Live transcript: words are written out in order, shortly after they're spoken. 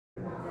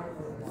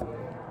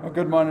Well,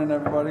 good morning,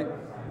 everybody.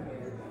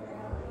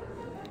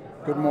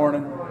 Good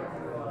morning.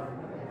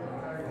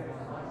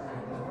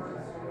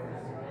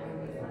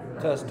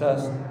 Test,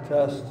 test,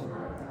 test.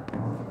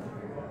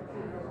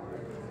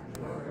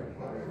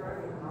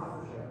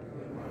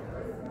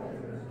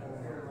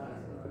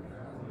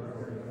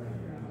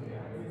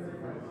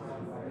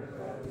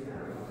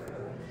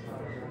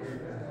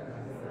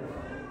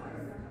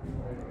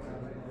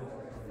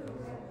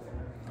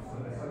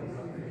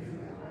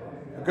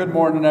 Good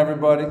morning,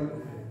 everybody.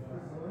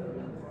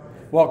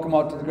 Welcome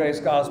out to the Grace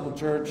Gospel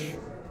Church.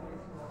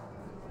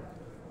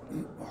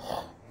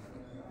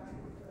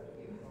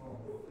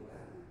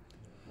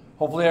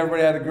 Hopefully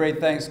everybody had a great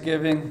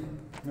Thanksgiving.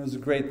 It was a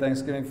great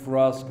Thanksgiving for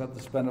us. Got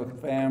to spend it with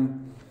the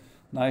fam.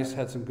 Nice,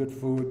 had some good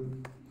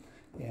food.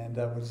 And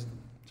it was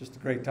just a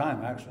great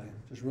time, actually.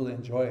 Just really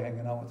enjoy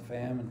hanging out with the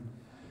fam.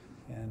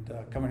 And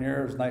coming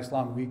here, it was a nice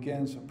long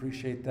weekend, so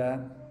appreciate that.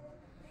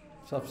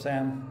 What's up,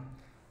 Sam?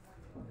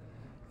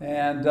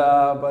 And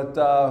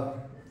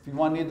if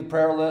you need the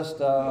prayer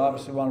list,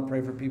 obviously we want to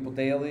pray for people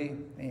daily.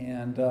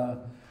 And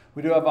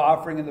we do have an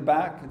offering in the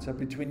back. It's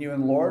between you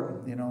and the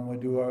Lord. You know,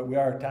 we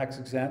are tax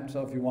exempt,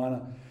 so if you want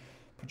to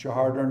put your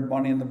hard-earned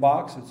money in the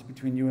box, it's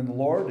between you and the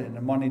Lord. And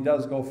the money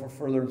does go for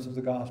furtherance of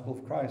the gospel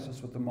of Christ.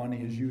 That's what the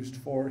money is used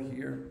for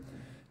here,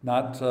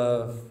 not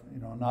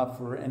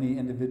for any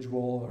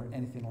individual or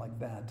anything like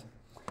that.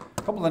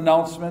 A couple of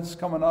announcements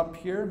coming up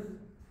here.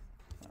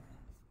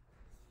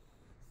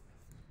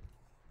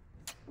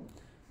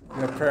 We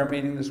have prayer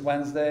meeting this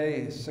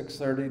Wednesday,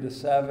 6:30 to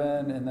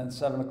 7, and then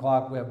 7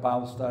 o'clock we have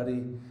Bible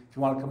study. If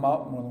you want to come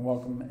out, more than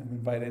welcome, and we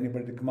invite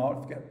anybody to come out.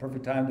 If you got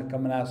perfect time to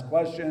come and ask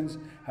questions,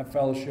 have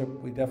fellowship,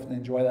 we definitely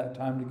enjoy that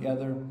time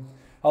together.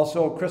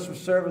 Also, Christmas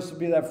service will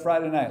be that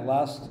Friday night.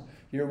 Last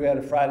year we had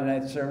a Friday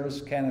night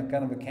service, kind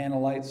of a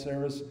candlelight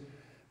service.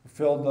 We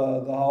filled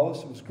the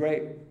house. It was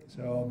great.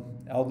 So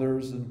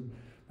elders and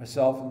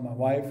myself and my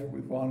wife,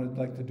 we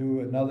like to do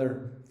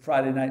another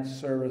Friday night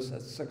service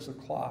at 6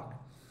 o'clock.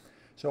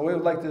 So we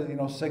would like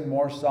to, sing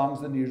more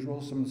songs than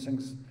usual. Someone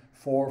sings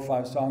 4 or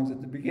 5 songs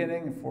at the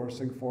beginning, and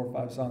sing 4 or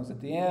 5 songs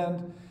at the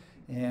end,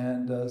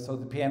 and so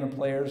the piano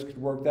players could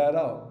work that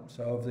out.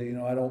 So if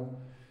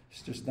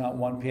it's just not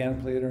one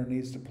piano player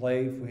needs to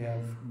play. If we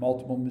have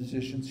multiple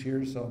musicians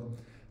here, so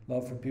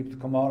love for people to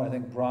come out. I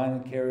think Brian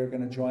and Carrie are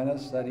going to join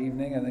us that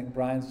evening. I think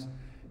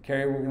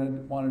Carrie, we're going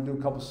to want to do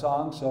a couple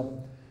songs.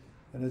 So,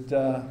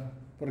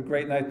 what a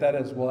great night that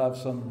is. We'll have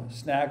some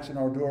snacks and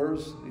hors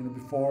d'oeuvres,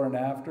 before and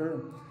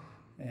after.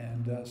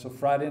 And so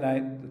Friday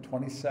night, the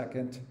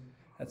 22nd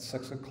at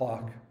 6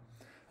 o'clock.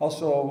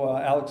 Also,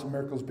 Alex and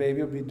Miracle's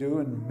baby will be due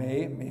in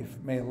May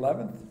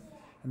 11th.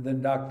 And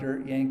then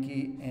Dr.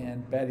 Yankee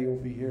and Betty will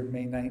be here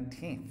May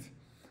 19th.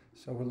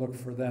 So we look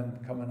for them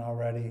coming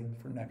already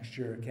for next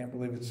year. I can't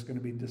believe it's going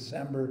to be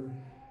December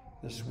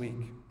this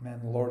week. Man,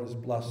 the Lord has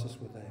blessed us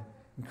with an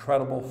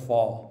incredible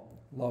fall.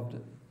 Loved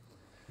it.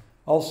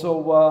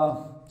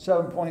 Also,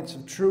 7 points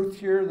of truth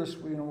here.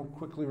 We'll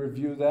quickly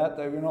review that.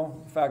 The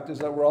fact is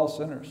that we're all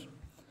sinners.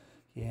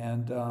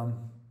 And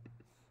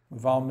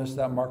we've all missed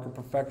that mark of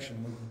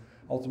perfection.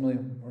 Ultimately,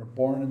 we're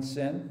born in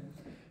sin.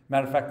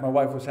 Matter of fact, my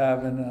wife was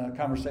having a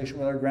conversation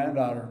with our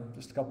granddaughter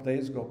just a couple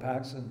days ago,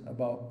 Paxton,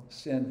 about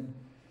sin.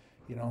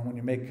 When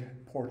you make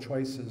poor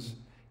choices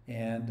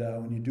and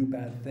when you do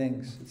bad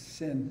things, it's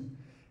sin.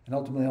 And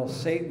ultimately how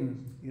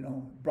Satan,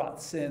 brought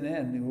sin in.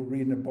 And we're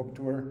reading a book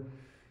to her.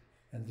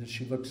 And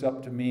she looks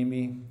up to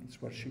Mimi,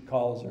 that's what she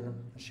calls her.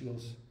 And she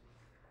goes,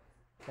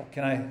 well,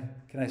 can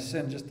I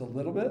sin just a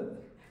little bit?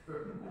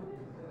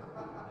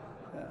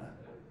 Yeah.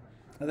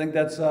 I think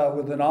that's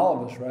within all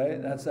of us,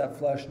 right? That's that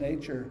flesh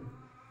nature.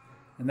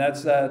 And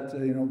that's that,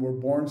 we're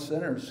born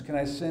sinners. Can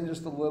I sin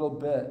just a little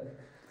bit?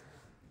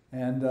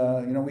 And,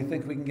 we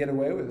think we can get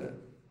away with it.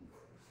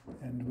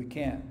 And we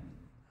can't.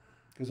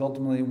 Because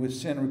ultimately, with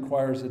sin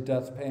requires a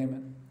death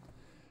payment.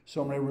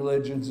 So many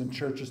religions and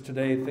churches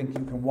today think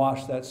you can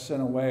wash that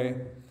sin away,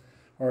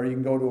 or you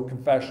can go to a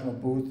confessional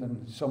booth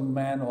and some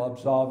man will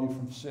absolve you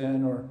from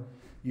sin, or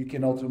you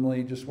can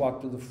ultimately just walk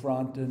to the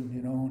front and,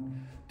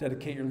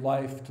 dedicate your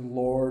life to the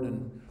Lord,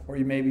 or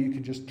maybe you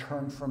could just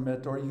turn from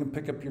it, or you can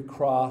pick up your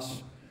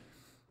cross.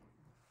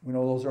 We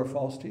know those are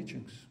false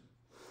teachings.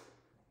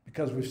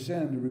 Because we've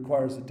sinned, it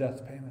requires a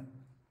death payment.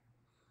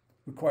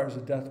 It requires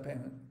a death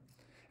payment.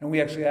 And we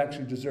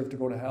actually deserve to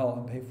go to hell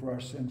and pay for our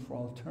sin for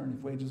all eternity.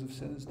 The wages of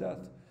sin is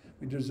death.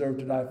 We deserve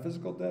to die a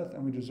physical death,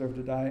 and we deserve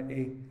to die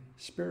a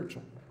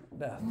spiritual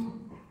death.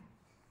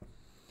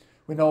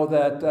 We know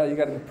that you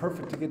got to be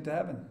perfect to get to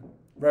heaven.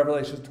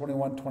 Revelation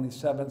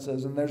 21:27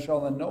 says, "And there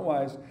shall in no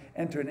wise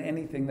enter in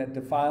anything that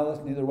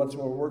defileth, neither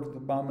whatsoever worketh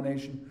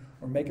abomination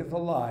or maketh a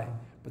lie,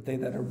 but they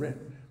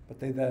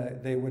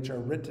which are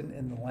written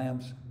in the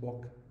Lamb's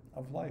book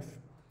of life."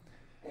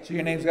 So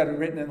your name's got to be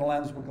written in the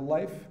Lamb's book of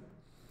life.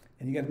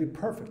 And you got to be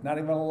perfect. Not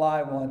even a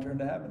lie will enter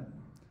into heaven.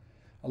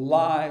 A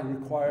lie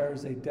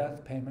requires a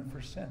death payment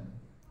for sin.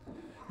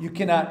 You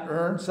cannot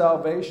earn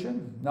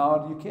salvation.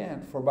 No, you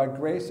can't. For by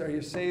grace are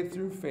you saved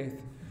through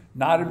faith.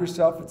 Not of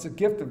yourself, it's a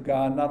gift of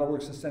God, not of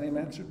works lest any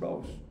man should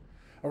boast.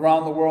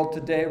 Around the world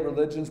today,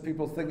 religions,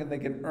 people thinking they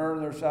can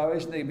earn their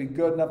salvation, they can be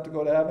good enough to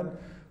go to heaven.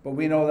 But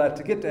we know that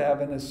to get to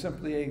heaven is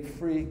simply a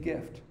free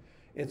gift.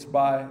 It's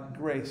by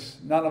grace.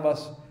 None of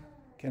us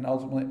can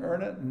ultimately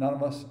earn it, and none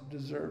of us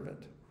deserve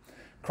it.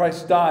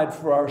 Christ died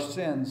for our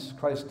sins.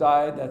 Christ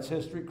died, that's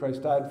history.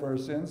 Christ died for our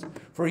sins.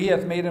 For he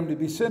hath made him to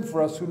be sin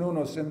for us who know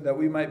no sin, that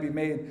we might be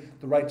made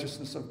the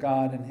righteousness of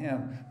God in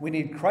him. We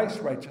need Christ's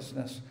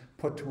righteousness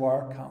put to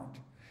our account.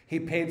 He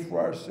paid for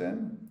our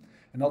sin,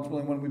 and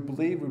ultimately when we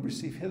believe, we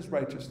receive his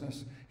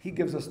righteousness. He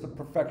gives us the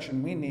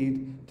perfection we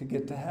need to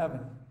get to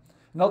heaven.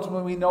 And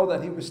ultimately we know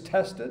that he was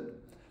tested,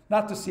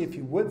 not to see if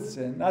he would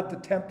sin, not to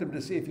tempt him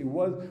to see if he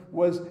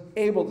was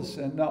able to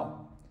sin.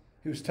 No,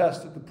 he was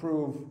tested to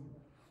prove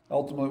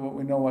ultimately what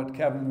we know, what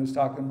Kevin was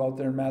talking about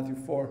there in Matthew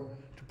 4,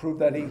 to prove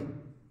that he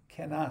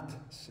cannot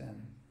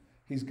sin.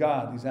 He's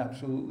God. He's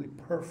absolutely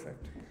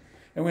perfect.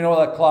 And we know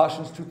that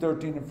Colossians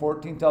 2:13 and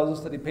 14 tells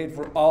us that he paid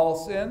for all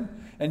sin,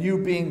 and you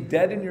being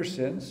dead in your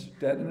sins,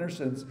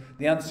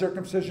 the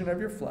uncircumcision of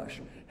your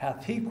flesh,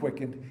 hath he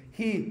quickened.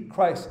 He,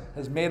 Christ,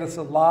 has made us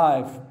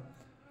alive,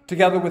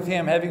 together with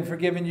him, having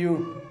forgiven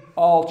you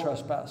all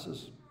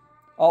trespasses,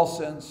 all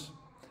sins.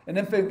 An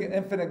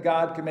infinite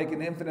God can make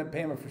an infinite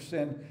payment for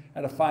sin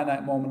at a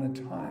finite moment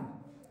in time.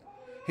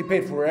 He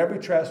paid for every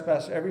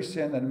trespass, every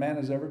sin that man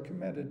has ever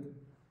committed,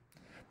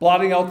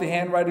 blotting out the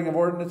handwriting of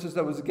ordinances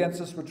that was against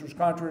us, which was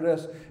contrary to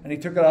us, and he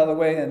took it out of the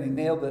way and he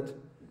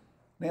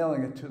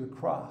nailing it to the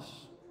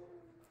cross.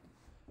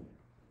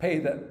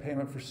 Paid that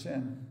payment for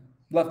sin.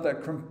 Left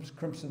that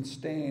crimson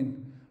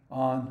stain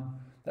on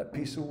that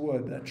piece of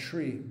wood, that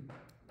tree,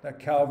 that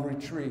Calvary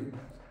tree.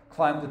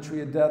 Climbed the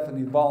tree of death, and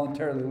he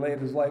voluntarily laid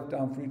his life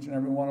down for each and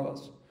every one of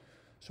us.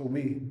 So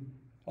we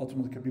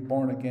ultimately could be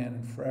born again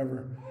and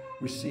forever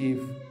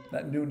receive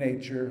that new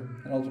nature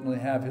and ultimately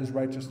have his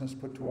righteousness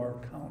put to our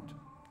account.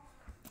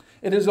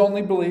 It is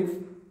only belief.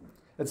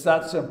 It's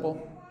that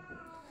simple.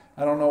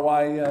 I don't know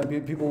why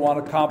people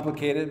want to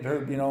complicate it.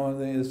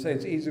 They say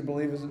it's easy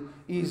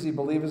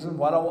believism.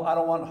 Well, I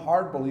don't want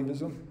hard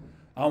believism.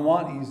 I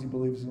want easy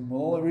believism.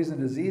 Well, the only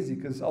reason it is easy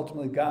because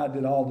ultimately God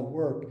did all the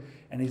work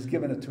and he's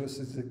given it to us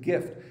as a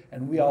gift,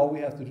 and all we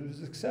have to do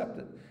is accept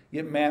it.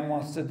 Yet man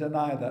wants to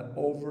deny that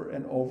over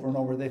and over and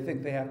over. They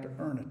think they have to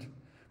earn it.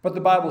 But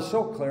the Bible is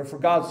so clear, for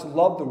God so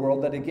loved the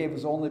world that he gave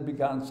his only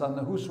begotten Son,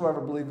 that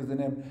whosoever believeth in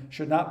him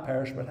should not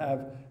perish but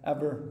have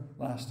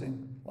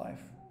everlasting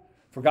life.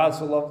 For God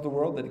so loved the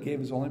world that he gave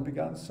his only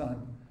begotten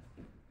Son,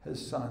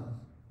 his Son.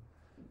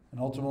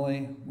 And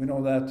ultimately, we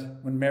know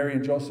that when Mary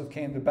and Joseph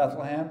came to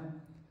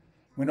Bethlehem,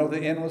 we know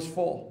the inn was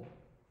full.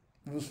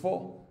 It was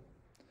full.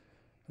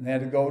 And they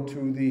had to go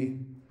to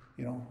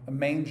a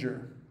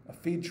manger, a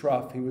feed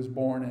trough he was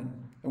born in.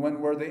 They went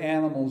where the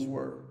animals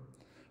were,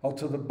 out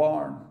to the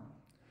barn.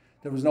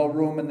 There was no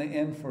room in the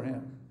inn for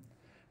him.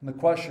 And the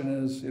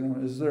question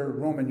is there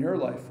room in your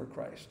life for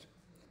Christ?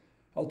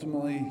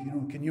 Ultimately,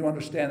 can you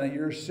understand that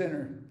you're a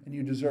sinner and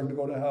you deserve to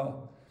go to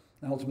hell?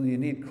 And ultimately, you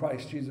need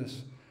Christ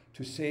Jesus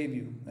to save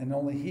you. And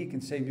only he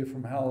can save you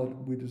from hell.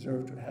 We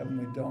deserve to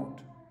heaven, we don't.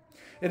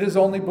 It is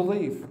only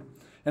belief.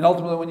 And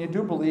ultimately, when you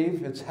do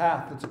believe, it's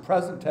hath. It's a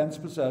present tense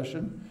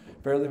possession.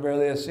 Verily,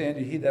 verily, I say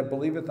unto you, he that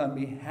believeth on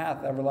me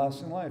hath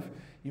everlasting life.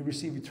 You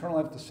receive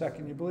eternal life the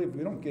second you believe.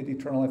 We don't get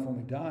eternal life when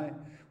we die.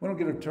 We don't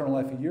get eternal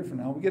life a year from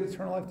now. We get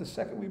eternal life the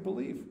second we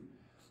believe.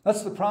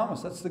 That's the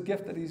promise. That's the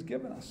gift that he's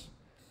given us.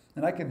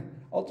 And I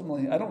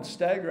don't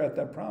stagger at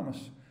that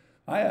promise.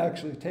 I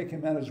actually take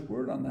him at his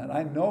word on that.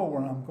 I know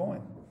where I'm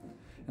going.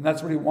 And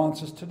that's what he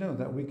wants us to do,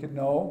 that we can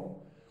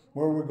know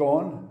where we're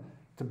going,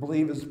 to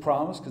believe his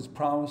promise, because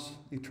promise,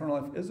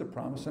 eternal life is a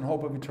promise, and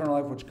hope of eternal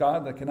life, which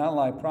God that cannot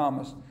lie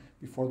promised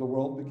before the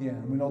world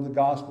began. We know the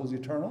gospel is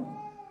eternal.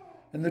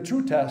 And the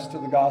true test to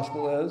the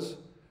gospel is,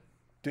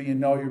 do you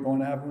know you're going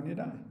to heaven when you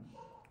die?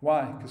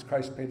 Why? Because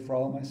Christ paid for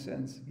all of my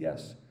sins.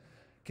 Yes.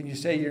 Can you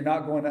say you're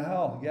not going to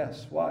hell?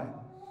 Yes. Why?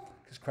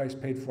 Because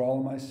Christ paid for all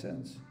of my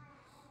sins.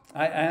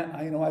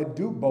 I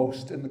do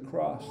boast in the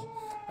cross.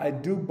 I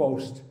do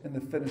boast in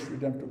the finished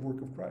redemptive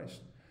work of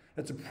Christ.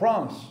 It's a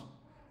promise.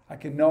 I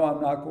can know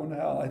I'm not going to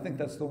hell. I think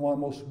that's the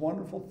most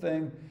wonderful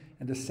thing.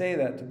 And to say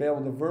that, to be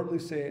able to verbally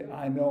say,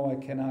 I know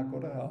I cannot go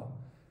to hell,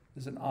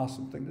 is an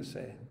awesome thing to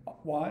say.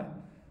 Why?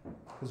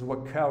 Because of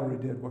what Calvary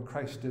did, what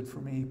Christ did for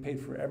me. He paid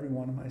for every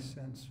one of my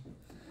sins.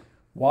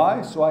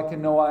 Why? So I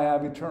can know I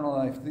have eternal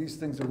life. These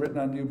things are written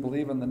unto you.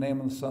 Believe in the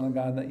name of the Son of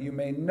God, that you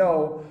may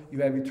know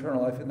you have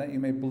eternal life, and that you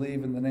may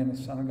believe in the name of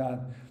the Son of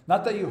God.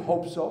 Not that you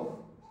hope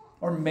so,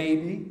 or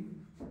maybe.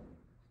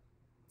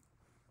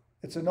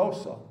 It's a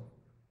no-so.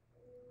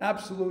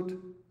 Absolute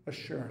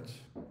assurance.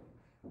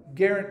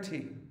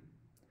 Guarantee.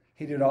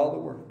 He did all the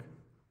work.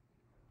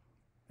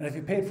 And if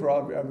he paid for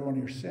every one of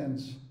your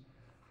sins,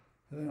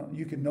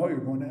 you can know you're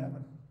going to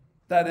heaven.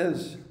 That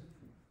is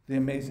the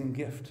amazing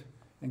gift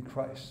in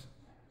Christ.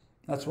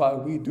 That's why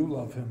we do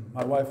love him.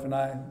 My wife and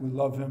I, we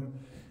love him,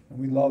 and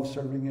we love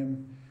serving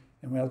him.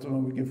 And we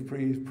ultimately give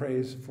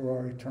praise for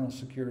our eternal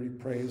security,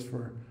 praise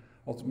for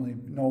ultimately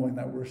knowing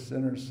that we're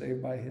sinners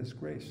saved by his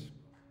grace.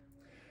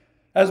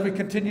 As we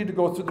continue to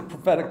go through the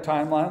prophetic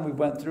timeline we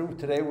went through,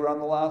 today we're on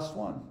the last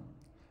one.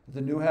 The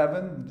new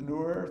heaven, the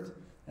new earth,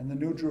 and the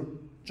new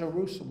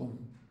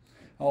Jerusalem.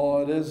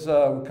 Oh, it is,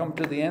 we come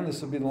to the end.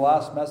 This will be the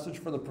last message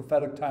for the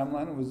prophetic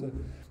timeline. It was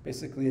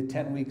basically a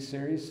 10-week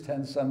series,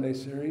 10 Sunday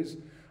series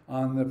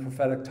on the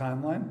prophetic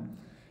timeline.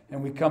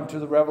 And we come to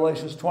the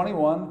Revelations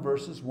 21,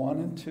 verses 1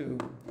 and 2.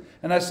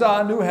 And I saw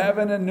a new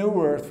heaven and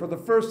new earth, for the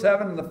first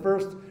heaven and the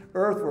first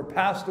earth were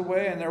passed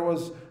away, and there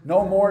was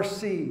no more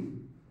sea.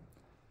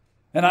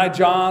 And I,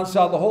 John,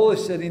 saw the holy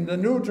city, the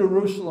new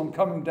Jerusalem,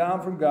 coming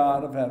down from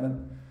God of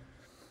heaven,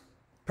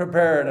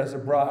 prepared as a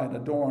bride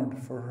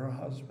adorned for her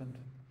husband.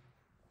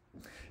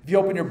 If you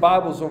open your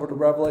Bibles over to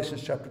Revelation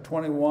chapter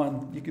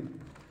 21, you can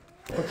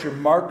put your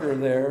marker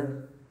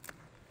there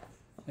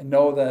and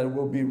know that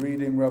we'll be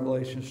reading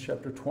Revelation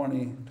chapter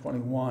 20,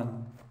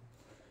 21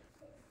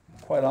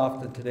 quite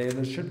often today.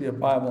 There should be a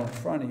Bible in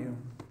front of you.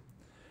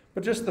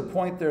 But just the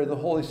point there, the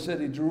holy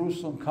city,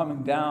 Jerusalem,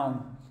 coming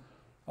down,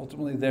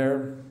 ultimately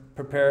there,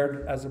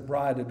 prepared as a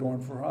bride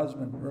adorned for her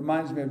husband. It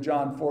reminds me of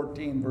John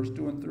 14, verse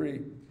 2 and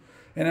 3.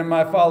 And in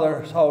my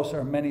Father's house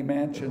are many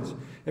mansions.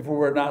 If it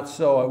were not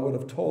so, I would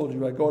have told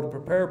you. I go to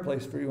prepare a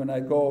place for you, and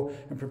I go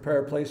and prepare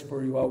a place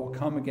for you. I will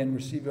come again,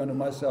 receive you unto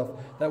myself,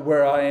 that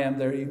where I am,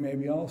 there you may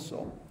be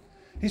also.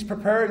 He's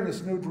preparing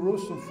this new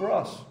Jerusalem for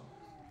us,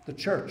 the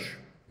church.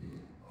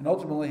 And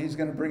ultimately, he's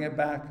going to bring it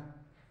back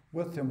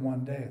with him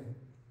one day.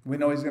 We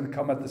know he's going to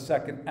come at the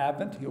second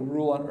advent. He'll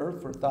rule on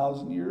earth for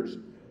 1,000 years,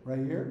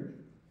 right here.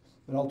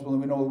 And ultimately,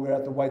 we know that we're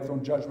at the white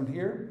throne judgment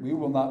here. We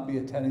will not be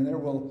attending there.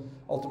 We'll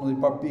ultimately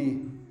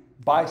be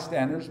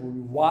bystanders. We'll be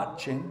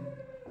watching.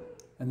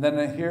 And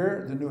then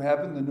here, the new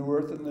heaven, the new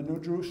earth, and the new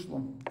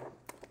Jerusalem.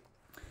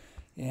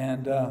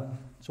 And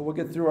so we'll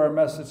get through our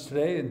message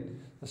today. And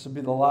this will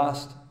be the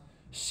last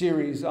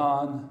series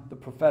on the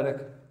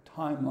prophetic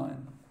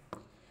timeline.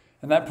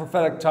 And that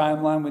prophetic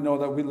timeline, we know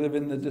that we live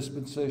in the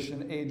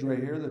dispensation age right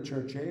here, the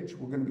church age.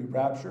 We're going to be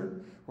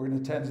raptured. We're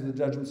going to attend to the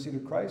judgment seat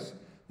of Christ.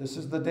 This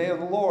is the day of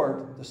the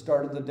Lord, the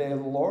start of the day of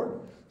the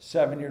Lord,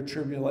 7-year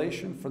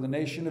tribulation for the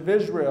nation of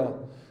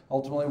Israel,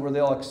 ultimately where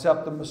they'll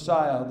accept the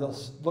Messiah. They'll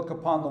look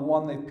upon the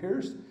one they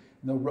pierced, and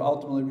they'll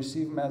ultimately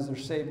receive him as their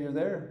Savior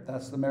there.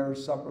 That's the marriage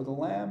supper of the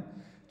Lamb.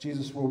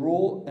 Jesus will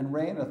rule and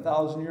reign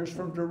 1,000 years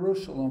from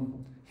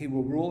Jerusalem. He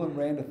will rule and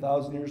reign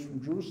 1,000 years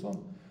from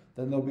Jerusalem.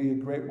 Then there'll be a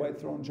great white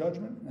throne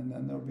judgment, and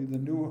then there'll be the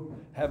new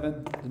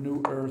heaven, the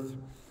new earth,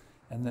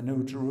 and the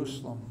new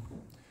Jerusalem.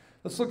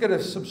 Let's look at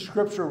some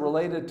scripture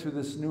related to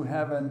this new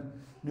heaven,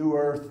 new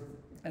earth,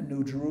 and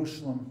new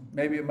Jerusalem.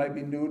 Maybe it might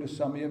be new to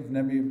some of you.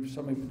 Maybe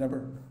some of you have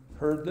never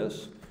heard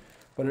this,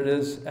 but it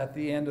is at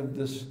the end of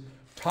this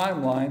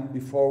timeline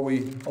before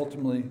we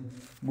ultimately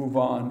move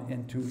on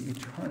into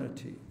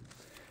eternity.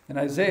 In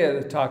Isaiah,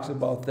 it talks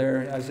about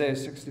there, Isaiah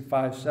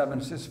 65:7,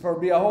 it says, "For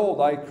behold,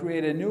 I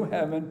create a new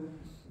heaven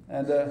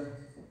and a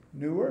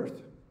new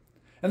earth,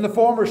 and the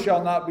former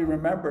shall not be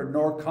remembered,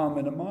 nor come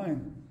into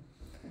mind."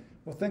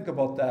 Well, think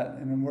about that.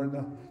 And where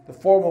the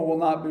former will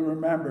not be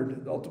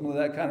remembered. Ultimately,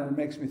 that kind of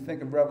makes me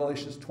think of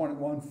Revelation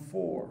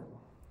 21:4.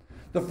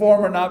 The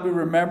former not be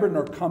remembered,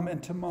 nor come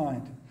into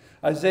mind.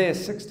 Isaiah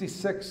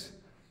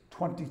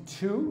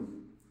 66:22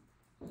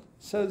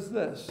 says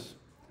this,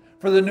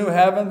 "For the new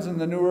heavens and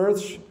the new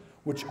earth,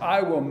 which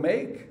I will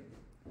make,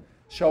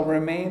 shall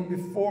remain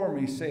before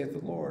me, saith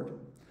the Lord.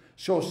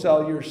 So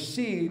shall your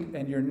seed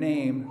and your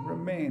name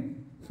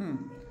remain."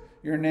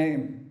 Your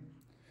name.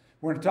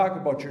 We're going to talk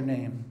about your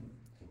name.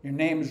 Your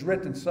name is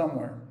written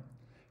somewhere.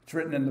 It's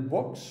written in the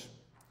books,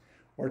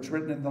 or it's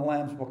written in the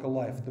Lamb's Book of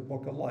Life, the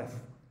Book of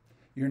Life.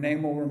 Your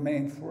name will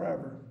remain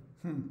forever.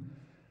 And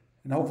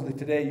hopefully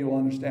today you'll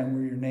understand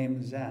where your name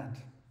is at.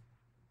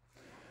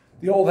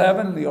 The old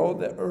heaven, the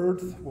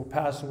earth will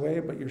pass away,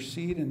 but your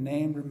seed and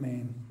name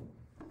remain.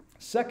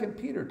 2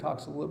 Peter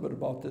talks a little bit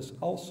about this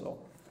also.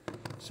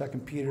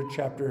 2 Peter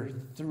chapter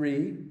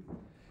 3.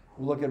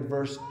 We'll look at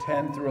verse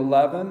 10 through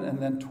 11 and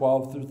then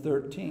 12 through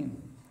 13.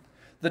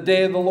 The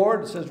day of the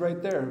Lord, it says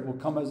right there, will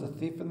come as a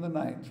thief in the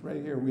night.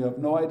 Right here. We have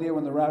no idea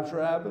when the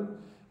rapture happened,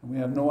 and we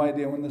have no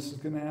idea when this is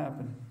going to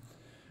happen.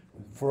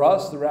 For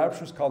us, the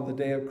rapture is called the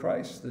day of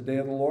Christ, the day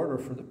of the Lord, or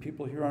for the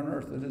people here on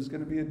earth. It is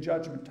going to be a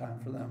judgment time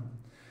for them.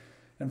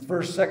 In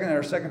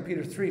 2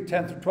 Peter 3,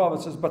 10 through 12,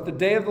 it says, "But the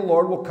day of the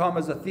Lord will come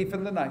as a thief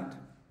in the night,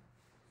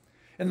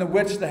 in the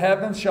which the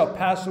heavens shall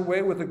pass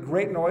away with a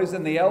great noise,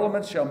 and the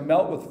elements shall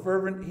melt with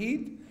fervent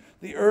heat.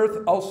 The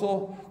earth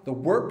also, the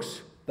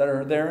works that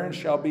are therein,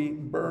 shall be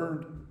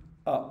burned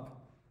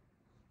up."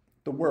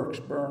 The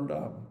works burned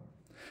up.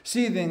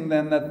 "Seeing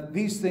then that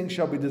these things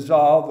shall be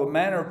dissolved, what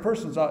manner of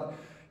persons ought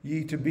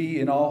ye to be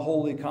in all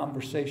holy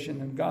conversation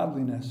and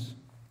godliness?"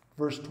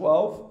 Verse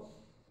 12.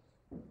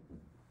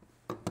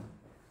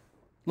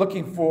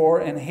 "Looking for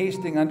and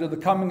hasting unto the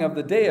coming of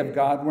the day of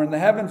God, wherein the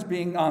heavens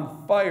being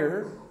on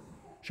fire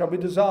shall be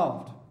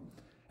dissolved,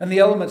 and the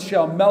elements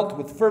shall melt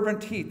with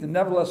fervent heat. And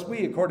nevertheless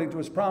we, according to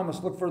his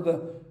promise, look for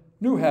the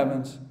new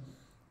heavens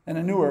and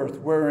a new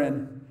earth,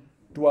 wherein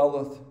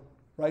dwelleth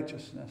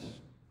righteousness."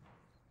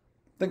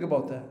 Think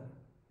about that.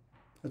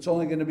 It's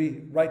only going to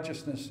be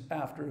righteousness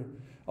after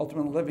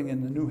ultimately living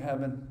in the new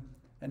heaven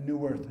and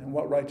new earth. And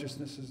what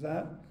righteousness is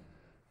that?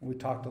 We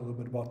talked a little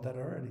bit about that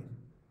already.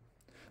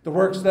 The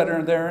works that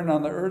are therein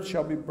on the earth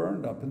shall be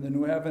burned up, and the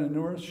new heaven and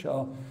new earth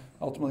shall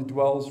ultimately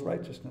dwells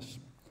righteousness.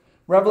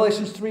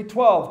 Revelations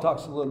 3:12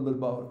 talks a little bit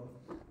about it.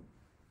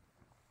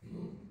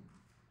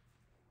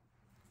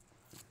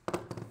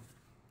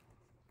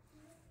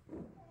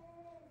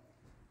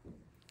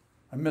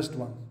 I missed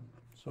one.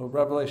 So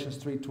Revelations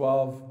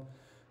 3:12,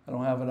 I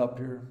don't have it up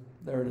here.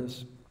 There it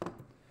is.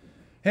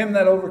 Him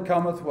that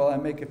overcometh will I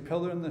make a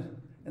pillar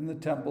in the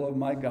temple of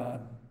my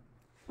God.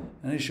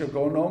 And he shall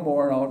go no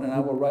more out, and I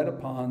will write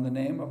upon the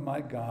name of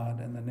my God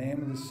and the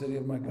name of the city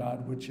of my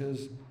God, which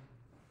is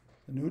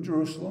the New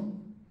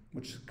Jerusalem,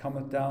 which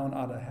cometh down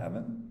out of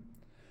heaven.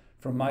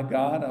 From my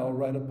God I will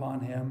write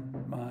upon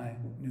him my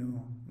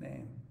new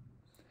name.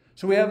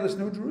 So we have this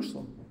New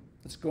Jerusalem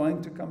that's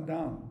going to come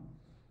down.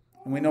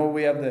 And we know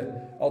we have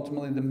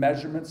ultimately the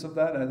measurements of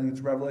that. I think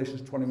it's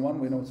Revelations 21.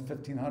 We know it's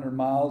 1,500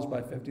 miles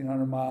by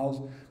 1,500 miles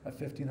by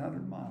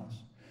 1,500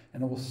 miles.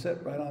 And it will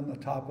sit right on the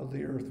top of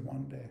the earth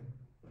one day.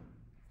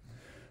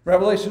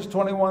 Revelations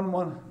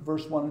 21,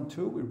 verse 1 and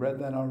 2. We read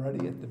that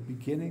already at the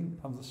beginning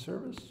of the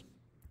service.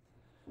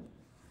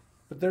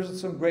 But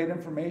there's some great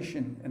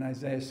information in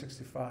Isaiah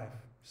 65,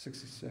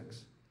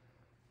 66,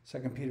 2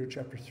 Peter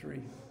chapter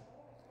 3,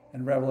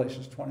 and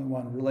Revelations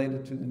 21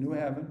 related to the new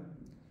heaven,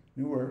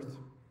 new earth,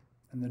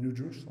 and the New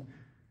Jerusalem.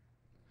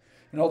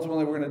 And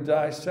ultimately, we're going to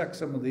dissect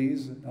some of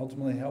these and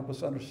ultimately help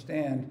us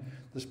understand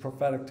this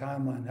prophetic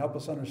timeline, help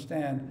us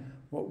understand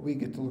what we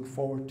get to look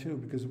forward to,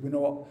 because we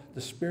know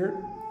the Spirit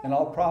and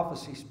all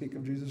prophecy speak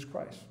of Jesus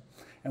Christ.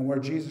 And where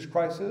Jesus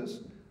Christ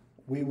is,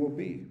 we will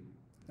be.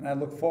 And I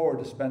look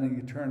forward to spending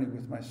eternity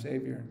with my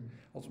Savior and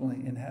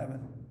ultimately in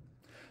heaven.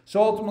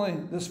 So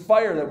ultimately, this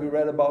fire that we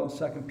read about in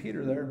 2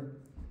 Peter there,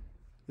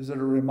 is it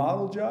a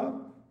remodel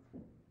job?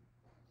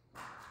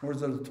 Or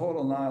is it a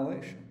total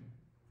annihilation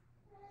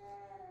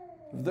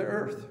of the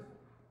earth?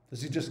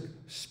 Does he just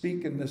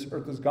speak and this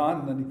earth is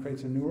gone and then he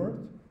creates a new earth?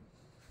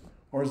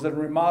 Or is it a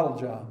remodel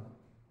job?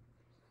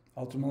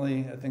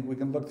 Ultimately, I think we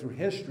can look through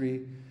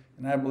history,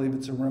 and I believe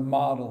it's a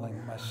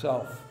remodeling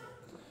myself.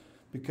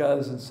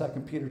 Because in 2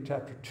 Peter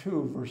chapter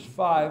 2, verse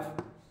 5,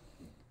 it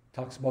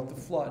talks about the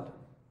flood.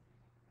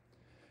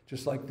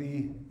 Just like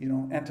the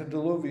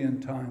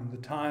antediluvian time, the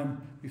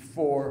time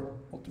before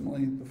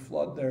ultimately the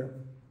flood there.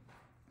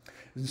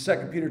 In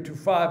 2 Peter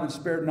 2:5, and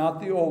spared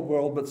not the old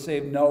world, but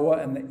saved Noah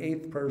and the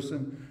eighth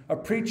person, a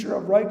preacher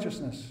of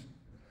righteousness.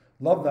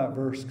 Love that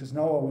verse, because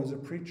Noah was a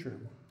preacher,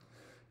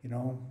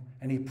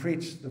 and he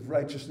preached the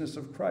righteousness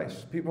of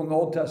Christ. People in the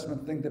Old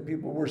Testament think that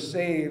people were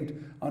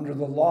saved under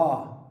the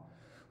law.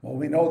 Well,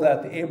 we know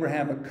that the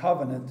Abrahamic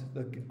covenant,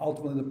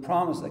 ultimately the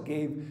promise that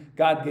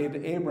God gave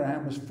to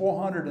Abraham, was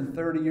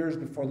 430 years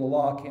before the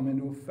law came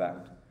into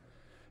effect.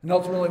 And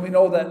ultimately we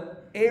know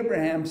that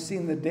Abraham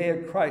seen the day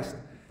of Christ.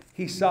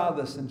 He saw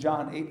this in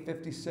John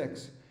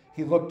 8:56.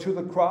 He looked to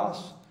the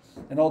cross,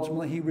 and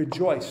ultimately he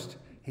rejoiced.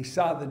 He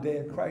saw the day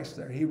of Christ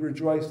there. He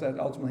rejoiced that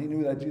ultimately he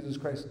knew that Jesus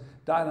Christ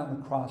died on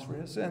the cross for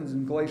his sins.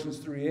 In Galatians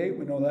 3:8,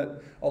 we know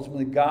that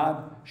ultimately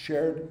God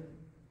shared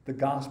the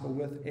gospel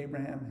with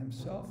Abraham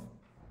himself.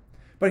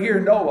 But here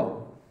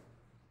Noah,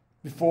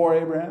 before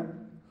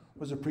Abraham,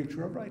 was a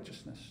preacher of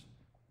righteousness.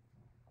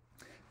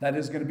 That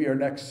is going to be our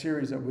next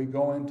series that we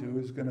go into,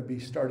 is going to be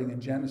starting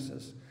in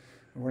Genesis.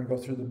 And we're going to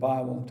go through the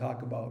Bible and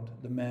talk about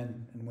the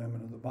men and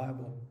women of the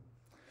Bible.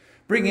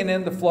 Bringing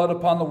in the flood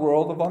upon the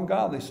world of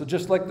ungodly. So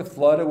just like the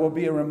flood, it will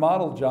be a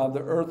remodel job. The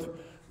earth,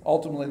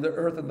 ultimately the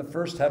earth and the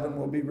first heaven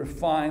will be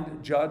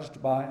refined,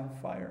 judged by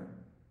fire.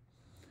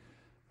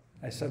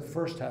 I said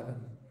first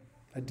heaven.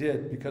 I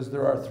did, because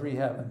there are three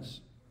heavens.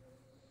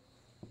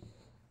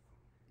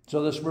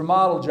 So this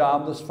remodel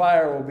job, this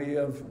fire will be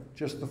of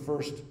just the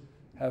first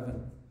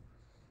heaven.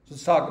 So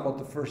let's talk about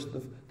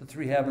the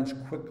three heavens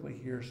quickly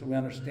here, so we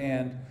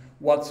understand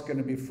what's going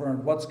to be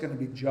burned, what's going to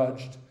be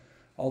judged,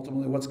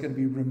 ultimately what's going to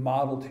be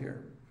remodeled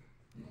here.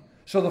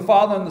 So the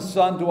Father and the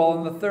Son dwell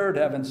in the third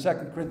heaven.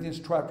 2 Corinthians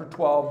chapter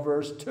 12,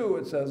 verse 2,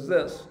 it says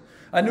this: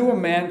 I knew a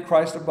man,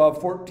 Christ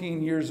above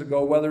 14 years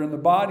ago, whether in the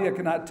body I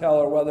cannot tell,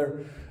 or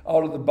whether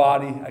out of the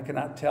body I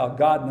cannot tell.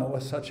 God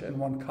knoweth, such an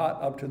one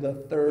caught up to the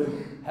third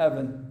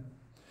heaven.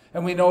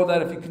 And we know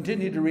that if you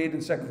continue to read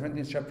in 2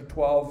 Corinthians chapter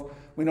 12,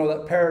 we know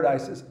that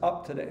paradise is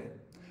up today.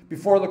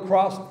 Before the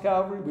cross of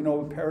Calvary, we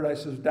know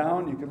paradise is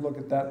down. You can look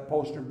at that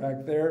poster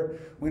back there.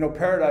 We know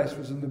paradise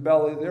was in the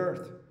belly of the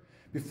earth.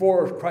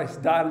 Before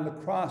Christ died on the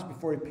cross,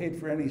 before he paid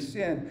for any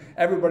sin,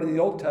 everybody in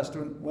the Old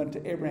Testament went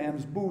to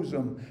Abraham's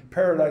bosom.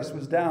 Paradise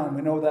was down.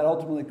 We know that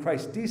ultimately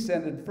Christ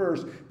descended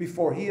first.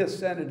 Before he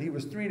ascended, he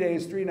was 3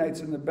 days, 3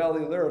 nights in the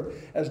belly of the earth,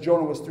 as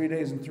Jonah was 3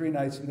 days and 3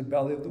 nights in the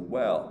belly of the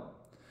whale.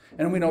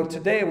 And we know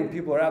today when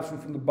people are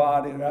absent from the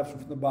body, and absent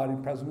from the body in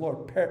the presence of the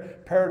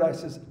Lord,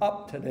 paradise is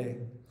up today.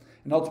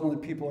 And ultimately,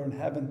 people are in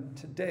heaven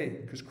today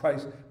because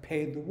Christ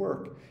paid the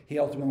work. He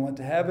ultimately went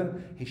to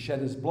heaven. He shed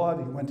his blood.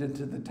 He went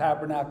into the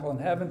tabernacle in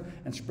heaven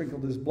and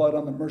sprinkled his blood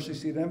on the mercy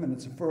seat of him. And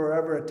it's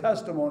forever a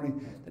testimony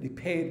that he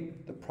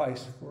paid the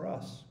price for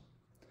us.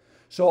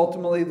 So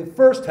ultimately, the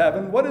first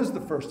heaven, what is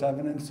the first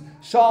heaven? In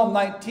Psalm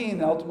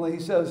 19, ultimately, he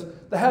says,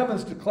 the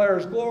heavens declare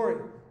his glory.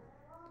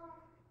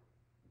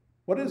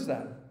 What is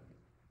that?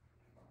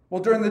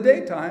 Well, during the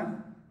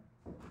daytime,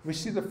 we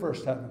see the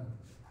first heaven.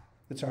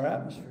 It's our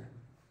atmosphere.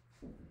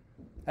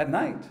 At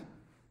night,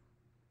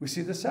 we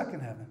see the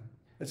second heaven.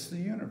 It's the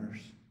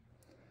universe.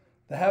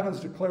 The heavens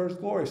declare his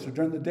glory. So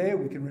during the day,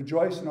 we can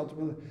rejoice, and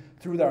ultimately,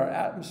 through our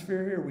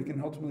atmosphere here, we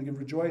can ultimately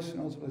rejoice,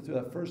 and ultimately through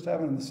that first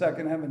heaven and the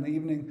second heaven in the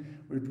evening,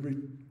 we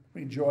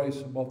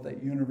rejoice about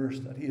that universe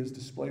that he has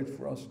displayed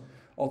for us.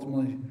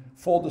 Ultimately,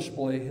 full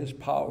display his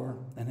power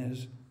and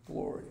his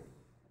glory.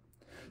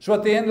 So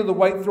at the end of the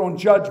white throne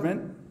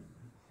judgment,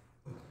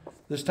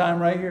 this time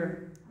right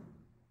here,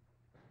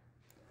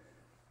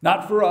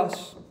 not for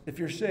us, if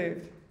you're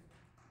saved,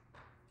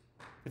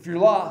 if you're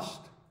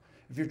lost,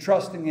 if you're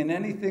trusting in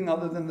anything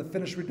other than the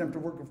finished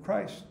redemptive work of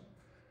Christ,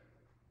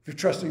 if you're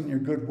trusting in your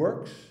good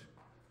works,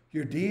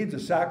 your deeds, a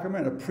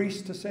sacrament, a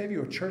priest to save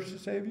you, a church to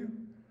save you,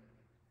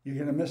 you're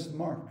going to miss the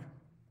mark.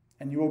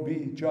 And you will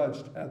be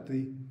judged at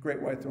the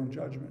great white throne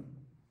judgment.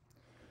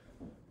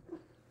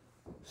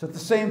 So at the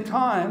same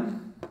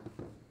time,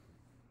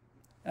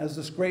 as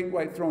this great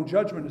white throne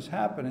judgment is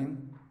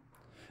happening,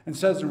 and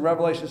says in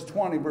Revelation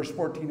 20, verse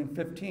 14 and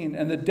 15,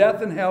 and the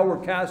death and hell were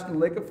cast in the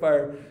lake of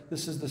fire.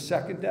 This is the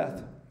second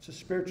death. It's a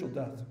spiritual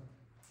death.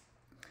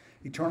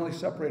 Eternally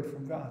separated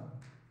from God.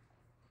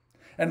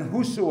 And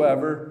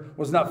whosoever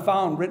was not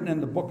found written in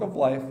the book of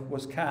life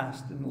was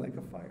cast in the lake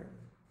of fire.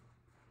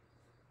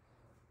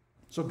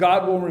 So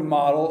God will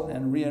remodel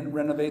and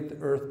renovate the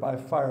earth by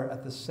fire.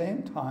 At the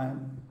same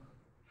time,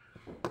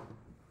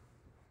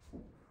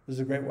 there's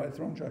a great white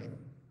throne judgment.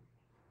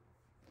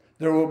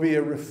 There will be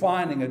a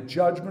refining, a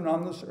judgment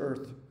on this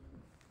earth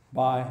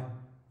by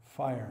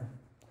fire.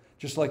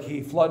 Just like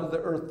he flooded the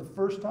earth the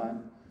first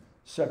time,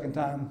 second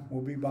time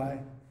will be by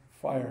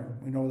fire.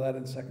 We know that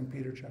in 2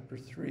 Peter chapter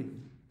 3.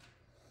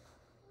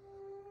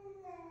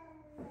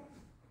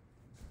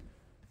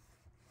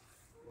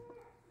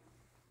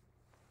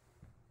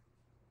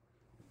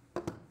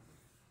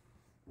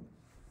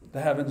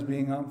 The heavens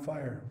being on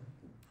fire.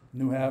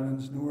 New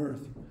heavens, new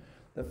earth.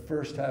 The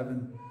first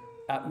heaven,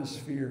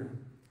 atmosphere.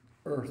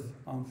 Earth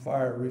on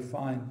fire,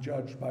 refined,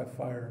 judged by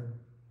fire.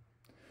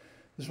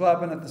 This will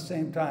happen at the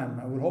same time.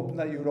 I would hope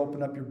that you would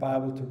open up your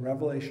Bible to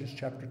Revelation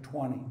chapter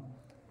 20,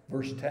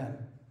 verse 10.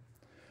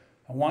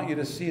 I want you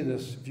to see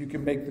this. If you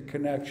can make the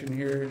connection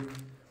here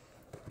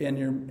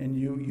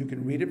you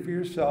can read it for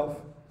yourself,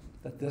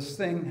 that this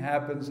thing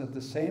happens at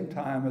the same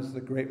time as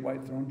the great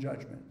white throne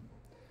judgment.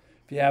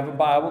 If you have a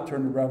Bible,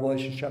 turn to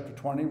Revelation chapter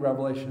 20.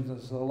 Revelation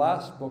is the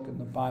last book in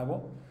the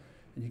Bible,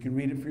 and you can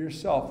read it for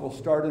yourself. We'll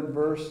start in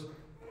verse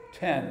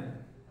 10.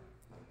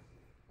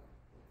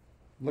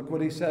 Look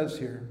what he says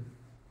here.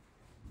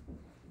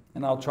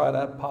 And I'll try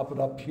to pop it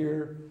up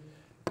here.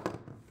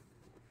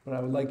 But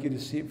I would like you to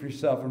see it for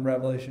yourself in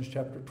Revelation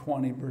chapter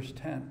 20, verse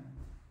 10.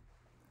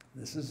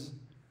 This is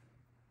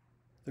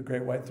the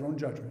great white throne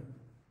judgment.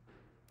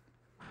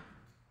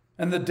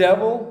 And the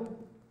devil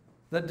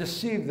that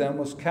deceived them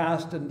was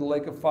cast into the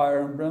lake of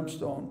fire and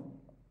brimstone,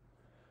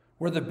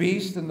 where the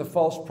beast and the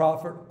false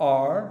prophet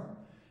are,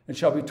 and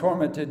shall be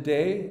tormented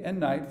day and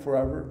night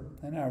forever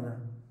and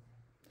ever.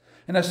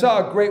 And I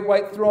saw a great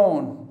white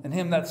throne, and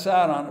him that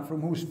sat on it,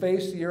 from whose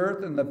face the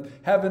earth and the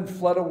heaven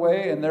fled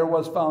away, and there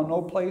was found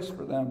no place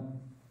for them.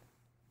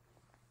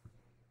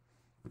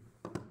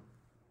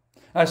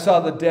 I saw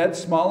the dead,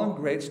 small and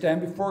great,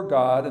 stand before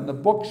God, and the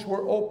books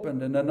were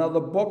opened, and another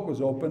book was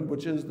opened,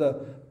 which is the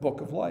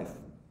book of life.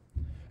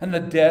 And the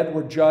dead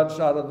were judged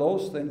out of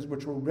those things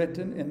which were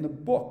written in the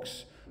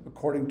books,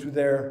 according to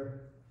their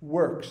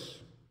works.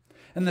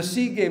 And the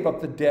sea gave up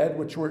the dead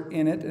which were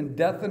in it, and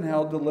death and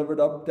hell delivered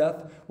up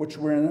death which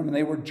were in them, and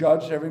they were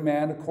judged every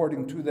man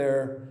according to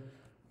their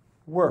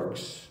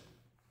works.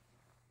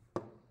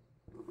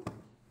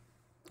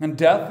 And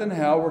death and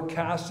hell were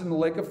cast in the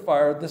lake of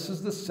fire. This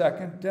is the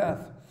second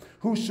death.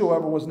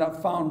 Whosoever was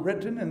not found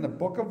written in the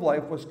book of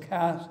life was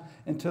cast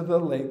into the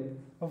lake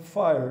of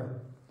fire.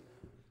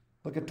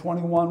 Look at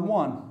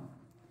 21:1.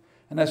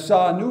 And I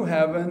saw a new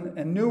heaven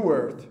and new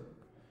earth.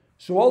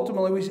 So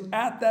ultimately,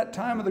 at that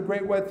time of the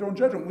great white throne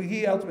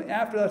judgment,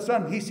 after that's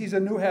done, he sees a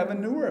new heaven,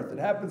 new earth. It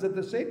happens at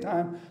the same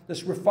time.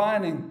 This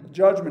refining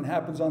judgment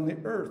happens on the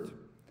earth.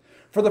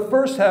 For the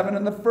first heaven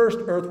and the first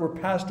earth were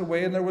passed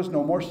away, and there was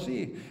no more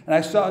sea. And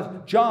I saw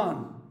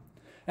John.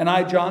 And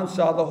I, John,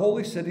 saw the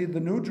holy city,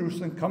 the new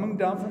Jerusalem, coming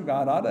down from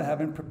God out of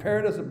heaven,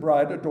 prepared as a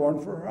bride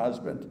adorned for her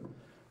husband.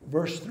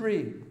 Verse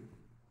 3.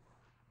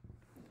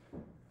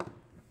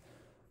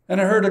 And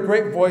I heard a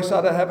great voice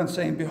out of heaven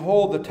saying,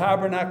 Behold, the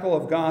tabernacle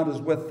of God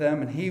is with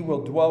them, and he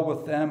will dwell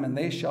with them, and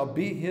they shall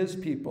be his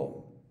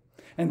people.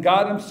 And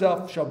God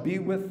himself shall be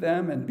with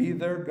them and be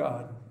their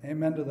God.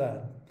 Amen to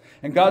that.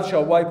 And God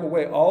shall wipe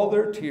away all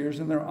their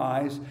tears in their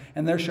eyes,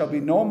 and there shall be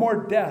no more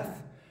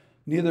death,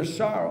 neither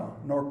sorrow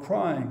nor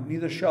crying,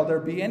 neither shall there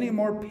be any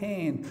more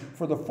pain,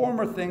 for the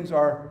former things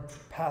are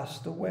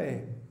passed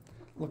away.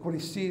 Look what he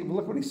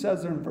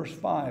says there in verse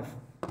 5.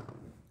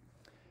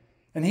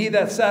 And he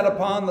that sat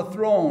upon the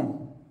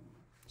throne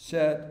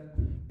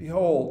said,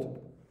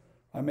 Behold,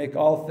 I make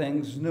all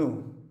things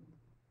new.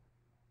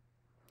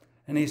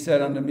 And he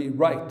said unto me,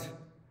 Write,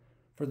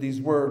 for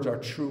these words are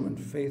true and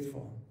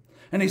faithful.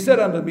 And he said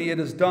unto me, It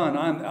is done.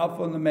 I am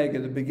Alpha and Omega,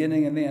 the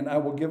beginning and the end. I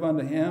will give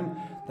unto him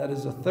that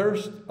is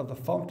athirst of the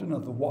fountain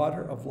of the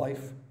water of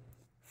life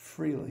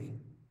freely.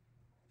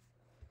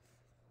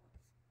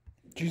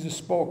 Jesus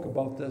spoke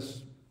about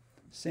this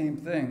same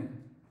thing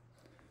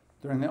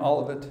during the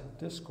Olivet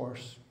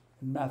Discourse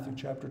in Matthew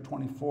chapter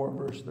 24,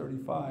 verse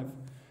 35.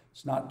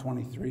 It's not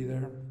 23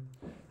 there.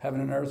 Heaven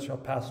and earth shall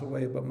pass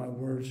away, but my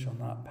words shall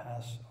not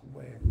pass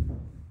away.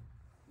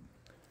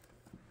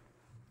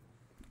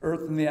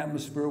 Earth and the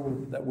atmosphere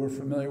that we're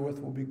familiar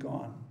with will be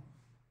gone.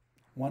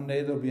 One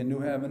day there'll be a new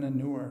heaven and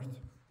new earth.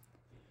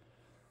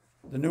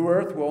 The new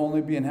earth will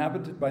only be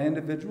inhabited by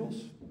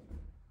individuals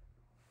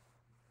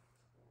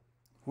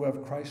who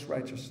have Christ's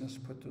righteousness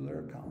put to their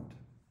account.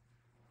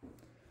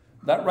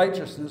 That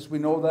righteousness, we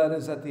know that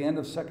is at the end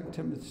of 2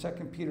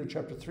 Peter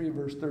chapter 3,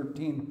 verse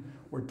 13,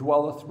 where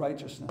dwelleth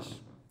righteousness.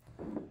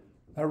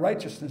 That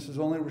righteousness is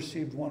only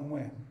received one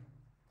way.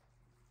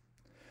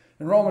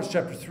 In Romans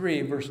chapter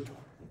 3, verse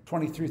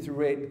 23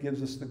 through 8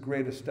 gives us the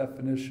greatest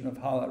definition of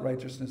how that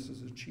righteousness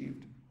is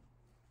achieved.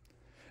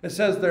 It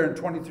says there in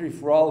 23,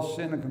 For all have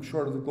sinned and come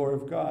short of the glory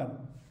of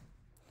God.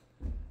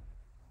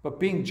 But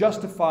being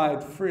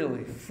justified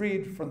freely,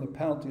 freed from the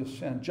penalty of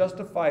sin,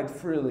 justified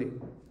freely.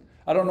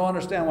 I don't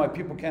understand why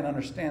people can't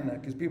understand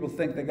that, because people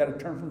think they got to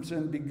turn from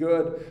sin, be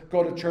good,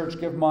 go to church,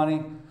 give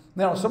money.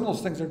 Now, some of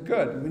those things are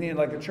good. We need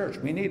like a church.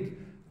 We need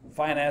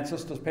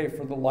finances to pay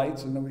for the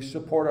lights, and then we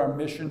support our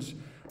missions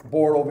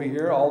board over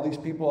here. All these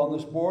people on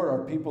this board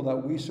are people that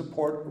we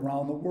support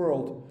around the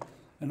world.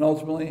 And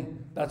ultimately,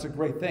 that's a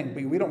great thing.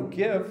 But we don't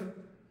give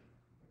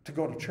to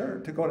go to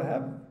church, to go to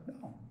heaven.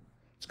 No.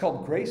 It's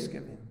called grace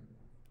giving.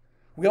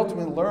 We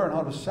ultimately learn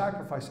how to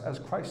sacrifice as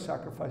Christ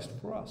sacrificed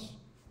for us.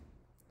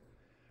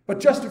 But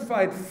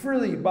justified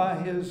freely by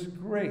his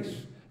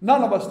grace.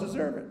 None of us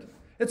deserve it.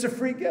 It's a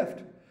free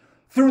gift.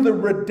 Through the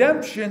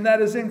redemption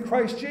that is in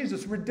Christ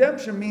Jesus.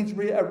 Redemption means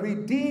a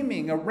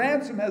redeeming. A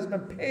ransom has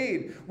been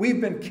paid.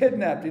 We've been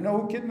kidnapped. You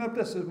know who kidnapped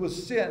us? It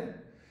was sin.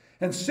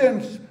 And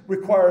sin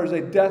requires a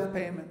death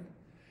payment.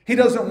 He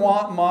doesn't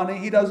want money.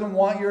 He doesn't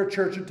want your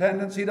church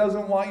attendance. He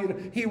doesn't want you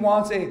to. He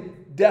wants a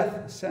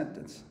death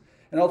sentence.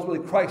 And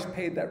ultimately Christ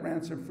paid that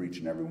ransom for each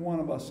and every one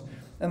of us.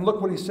 And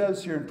look what he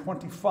says here in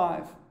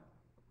 25.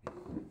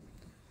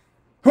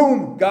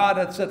 Whom God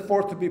had set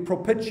forth to be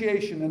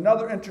propitiation.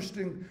 Another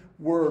interesting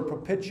word,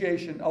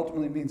 propitiation,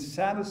 ultimately means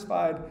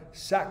satisfied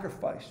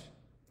sacrifice.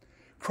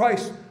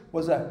 Christ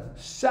was a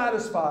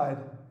satisfied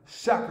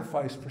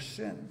sacrifice for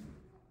sin.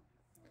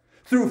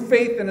 Through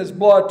faith in his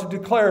blood to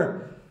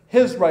declare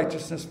his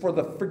righteousness for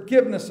the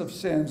forgiveness of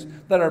sins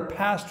that are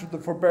passed through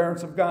the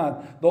forbearance of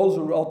God. Those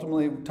who are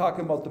ultimately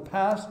talking about the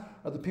past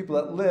are the people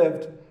that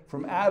lived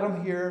from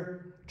Adam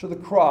here to the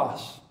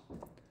cross.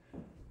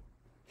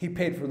 He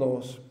paid for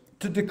those.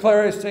 To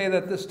declare, I say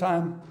that this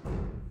time,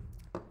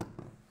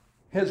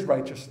 his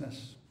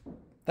righteousness,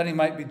 that he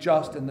might be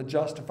just and the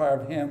justifier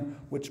of him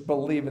which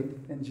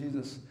believeth in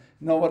Jesus.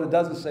 You know what it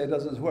doesn't say? It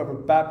doesn't say whoever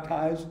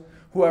baptized,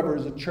 whoever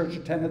is a church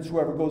attendance,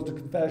 whoever goes to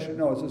confession.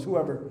 No, it says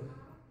whoever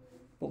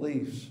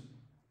believes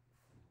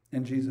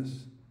in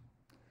Jesus.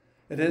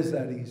 It is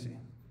that easy.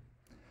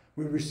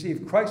 We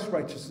receive Christ's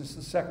righteousness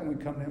the second we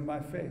come to him by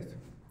faith.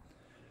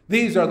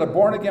 These are the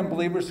born-again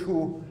believers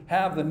who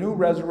have the new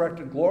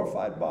resurrected,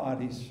 glorified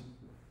bodies.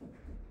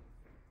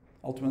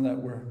 Ultimately,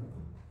 that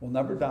will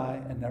never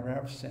die and never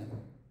have sin.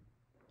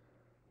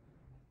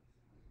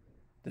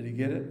 Did he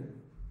get it?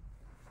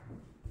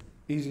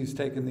 Easy's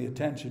taking the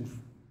attention.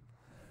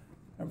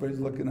 Everybody's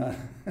looking at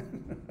it.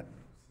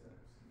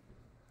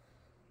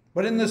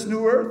 But in this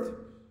new earth,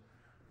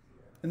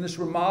 in this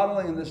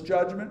remodeling, in this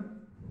judgment,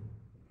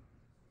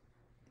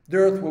 the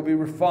earth will be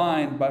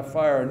refined by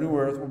fire. A new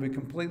earth will be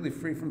completely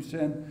free from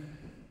sin,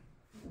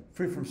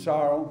 free from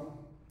sorrow,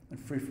 and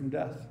free from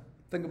death.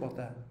 Think about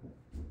that.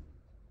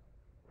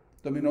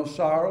 There'll be no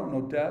sorrow,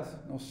 no death,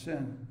 no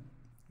sin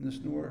in this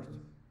new earth.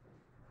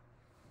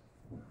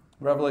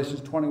 Revelation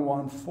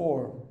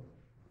 21:4.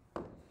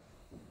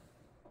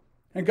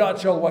 And God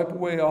shall wipe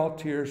away all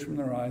tears from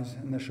their eyes,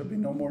 and there shall be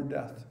no more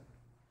death,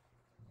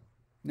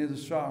 neither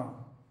sorrow,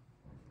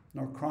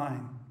 nor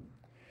crying.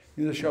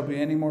 Neither shall be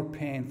any more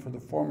pain, for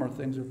the former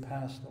things are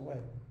passed away.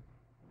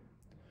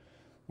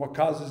 What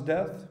causes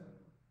death?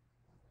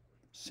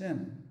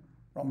 Sin.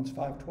 Romans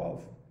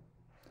 5:12.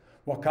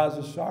 What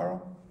causes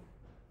sorrow?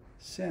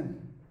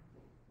 Sin.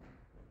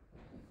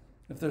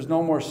 If there's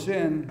no more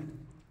sin,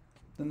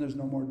 then there's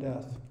no more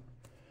death.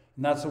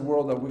 And that's a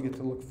world that we get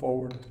to look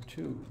forward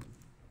to.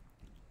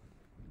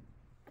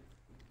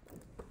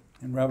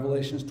 In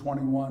Revelations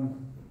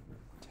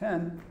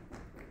 21:10,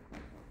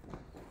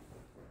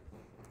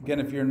 again,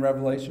 if you're in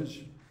Revelations,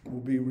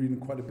 we'll be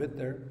reading quite a bit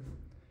there.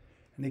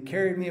 And he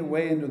carried me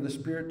away into the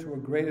Spirit to a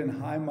great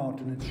and high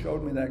mountain and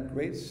showed me that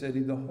great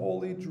city, the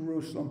holy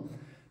Jerusalem,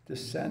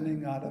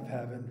 descending out of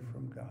heaven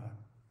from God.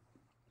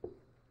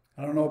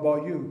 I don't know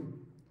about you,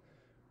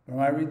 but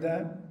when I read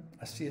that,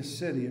 I see a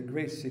city, a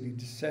great city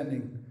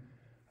descending,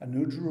 a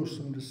new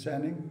Jerusalem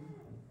descending,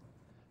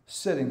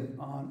 sitting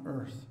on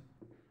earth,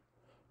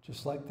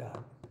 just like that.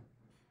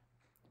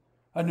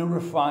 A new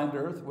refined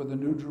earth with a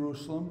new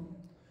Jerusalem,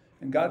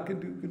 and God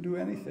can do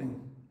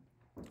anything.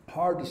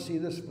 Hard to see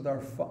this with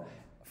our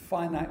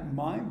finite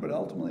mind, but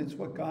ultimately it's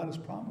what God has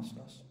promised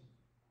us.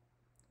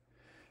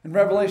 In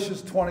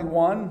Revelations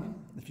 21,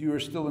 if you are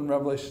still in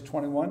Revelation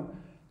 21,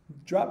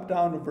 drop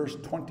down to verse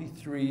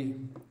 23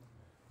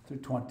 through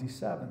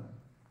 27.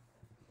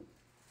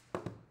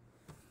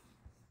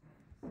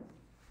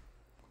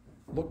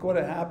 Look what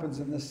happens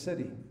in this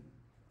city.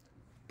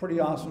 Pretty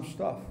awesome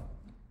stuff.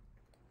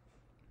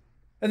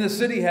 And the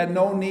city had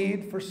no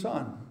need for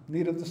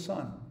need of the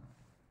sun.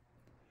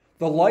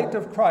 The light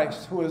of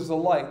Christ, who is the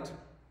light,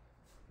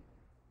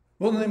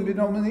 will there be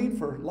no need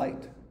for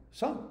light,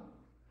 sun.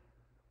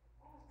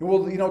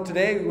 Well,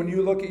 today when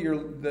you look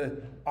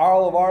at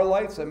all of our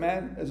lights, a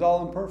man is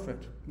all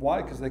imperfect.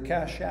 Why? Because they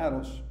cast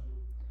shadows.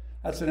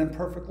 That's an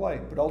imperfect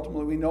light. But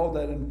ultimately we know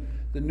that in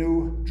the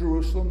new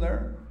Jerusalem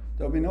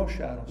there'll be no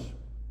shadows.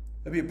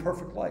 There'll be a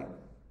perfect light.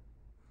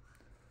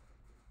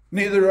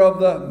 Neither of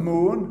the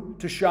moon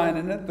to shine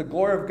in it. The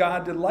glory of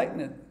God did lighten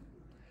it.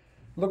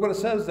 Look what it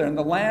says there. And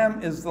the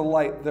Lamb is the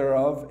light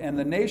thereof, and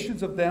the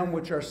nations of them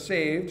which are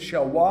saved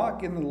shall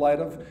walk in the light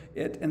of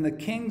it, and the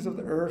kings of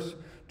the earth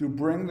do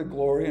bring the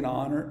glory and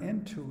honor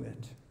into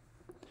it.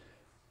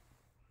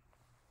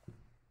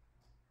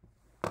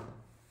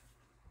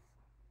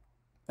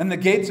 And the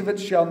gates of it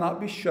shall not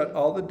be shut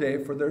all the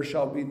day, for there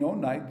shall be no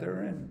night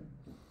therein.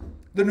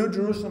 The New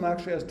Jerusalem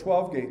actually has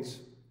 12 gates.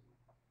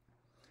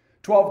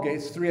 12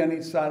 gates, 3 on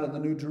each side of the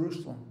New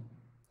Jerusalem.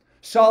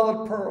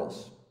 Solid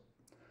pearls.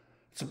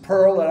 It's a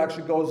pearl that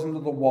actually goes into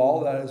the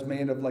wall that is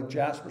made of like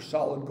jasper,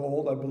 solid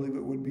gold, I believe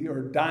it would be,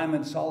 or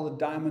diamond, solid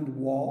diamond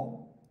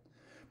wall.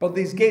 But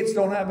these gates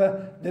don't have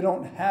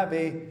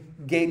a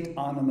gate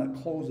on them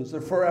that closes.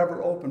 They're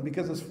forever open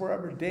because it's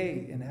forever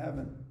day in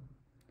heaven.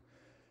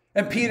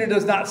 And Peter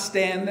does not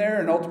stand there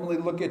and ultimately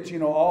look at,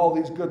 all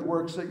these good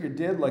works that you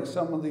did, like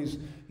some of these,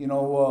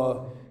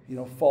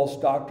 false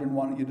doctrine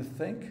wanted you to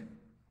think.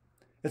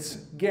 It's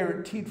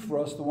guaranteed for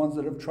us, the ones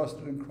that have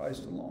trusted in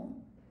Christ alone.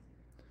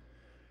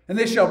 And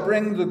they shall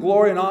bring the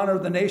glory and honor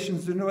of the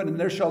nations into it, and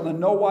there shall in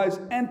no wise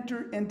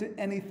enter into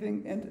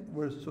anything.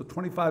 So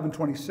 25 and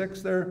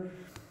 26 there.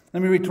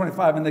 Let me read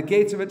 25. And the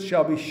gates of it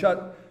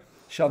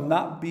shall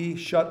not be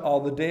shut all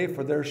the day,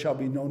 for there shall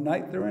be no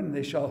night therein. And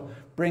they shall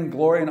bring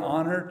glory and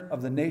honor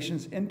of the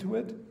nations into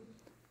it.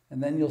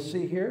 And then you'll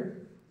see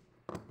here,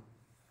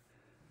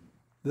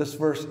 this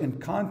verse in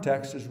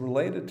context is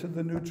related to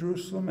the New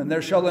Jerusalem. And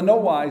there shall in no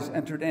wise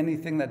enter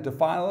anything that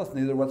defileth,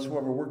 neither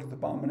whatsoever worketh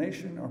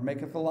abomination or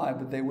maketh a lie,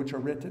 but they which are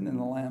written in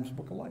the Lamb's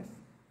book of life.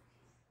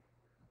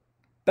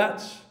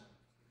 That's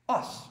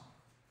us.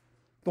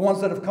 The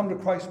ones that have come to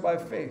Christ by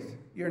faith.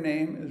 Your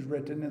name is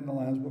written in the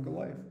Lamb's book of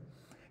life.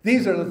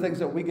 These are the things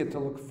that we get to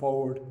look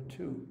forward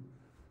to.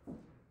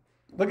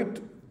 Look at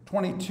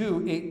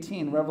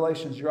 22:18,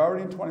 Revelations. You're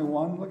already in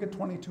 21. Look at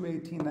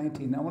 22:18,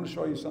 19. Now I want to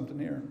show you something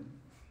here.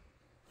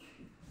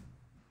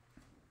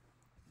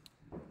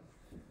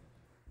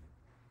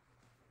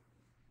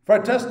 For I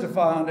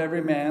testify unto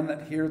every man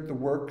that heareth the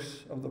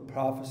works of the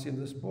prophecy of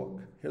this book.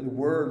 Hear the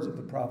words of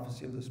the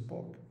prophecy of this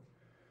book.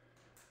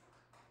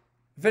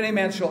 If any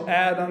man shall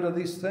add unto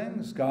these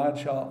things, God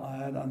shall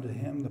add unto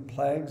him the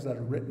plagues that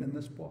are written in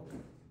this book.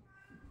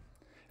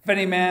 If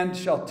any man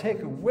shall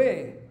take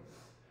away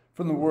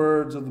from the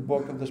words of the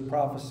book of this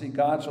prophecy,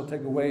 God shall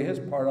take away his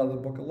part out of the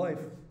book of life,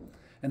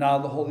 and out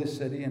of the holy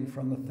city, and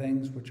from the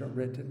things which are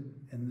written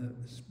in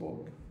this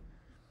book.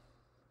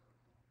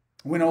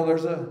 We know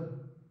there's a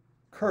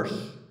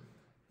curse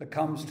that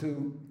comes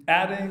to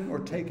adding or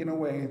taking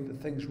away the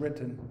things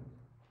written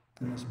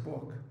in this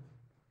book.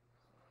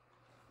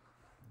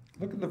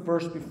 Look at the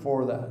verse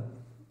before that,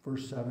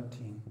 verse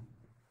 17.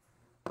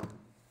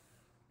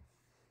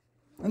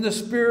 And the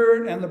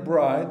Spirit and the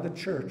bride, the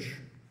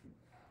church.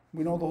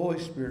 We know the Holy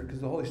Spirit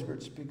because the Holy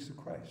Spirit speaks of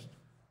Christ.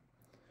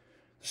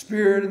 The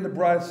Spirit and the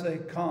bride say,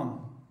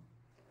 come.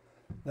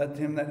 Let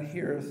him that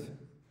heareth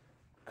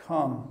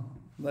come.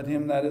 Let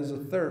him that is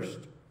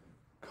athirst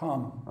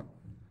come.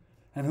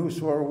 And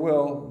whosoever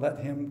will,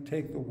 let him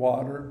take the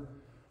water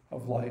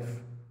of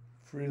life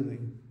freely.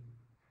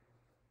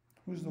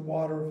 Who's the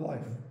water of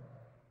life?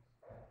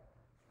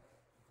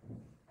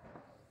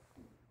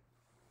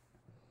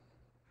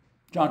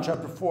 John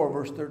chapter 4,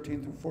 verse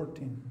 13 through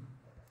 14.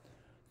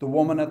 The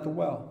woman at the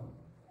well.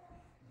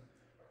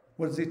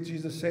 What does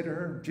Jesus say to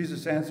her?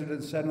 Jesus answered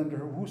and said unto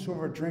her,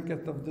 whosoever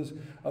drinketh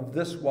of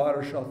this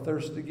water shall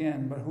thirst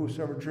again, but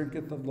whosoever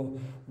drinketh of the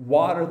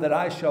water that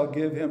I shall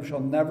give him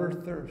shall never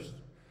thirst.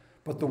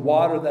 But the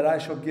water that I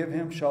shall give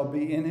him shall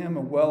be in him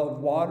a well of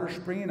water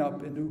springing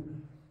up into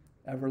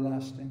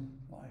everlasting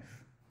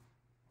life.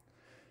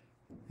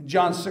 In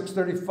John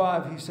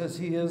 6:35, he says,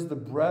 he is the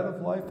bread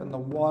of life and the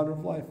water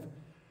of life.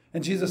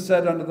 And Jesus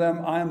said unto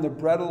them, I am the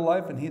bread of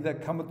life, and he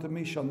that cometh to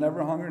me shall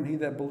never hunger, and he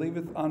that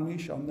believeth on me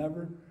shall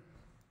never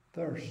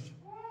thirst.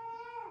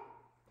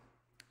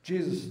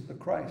 Jesus, the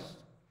Christ,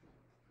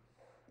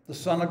 the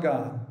Son of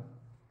God,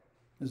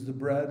 is the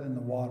bread and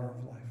the water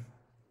of life.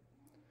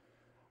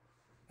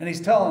 And he's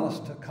telling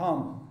us to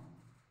come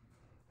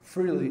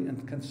freely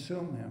and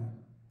consume him,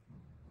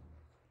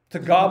 to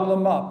gobble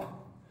him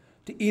up,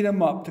 to eat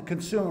him up, to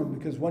consume him,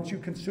 because once you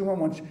consume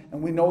him,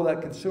 and we know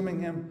that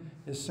consuming him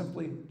is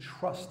simply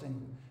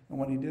trusting in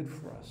what he did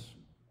for us.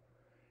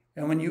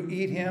 And when you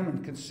eat him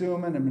and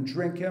consume him and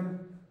drink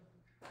him,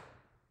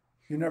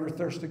 you never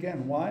thirst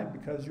again. Why?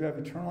 Because you have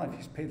eternal life.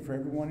 He's paid for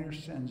every one of your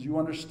sins. You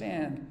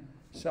understand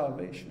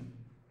salvation.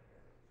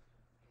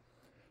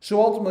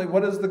 So ultimately,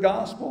 what is the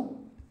gospel?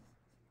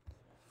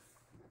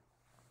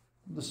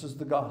 This is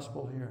the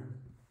gospel here.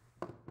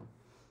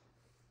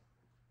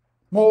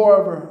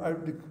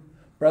 Moreover,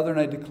 brethren,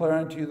 I declare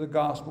unto you the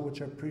gospel which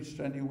I preached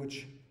unto you,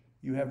 which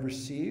you have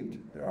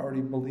received. They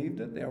already believed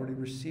it. They already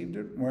received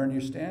it. Wherein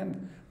you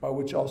stand, by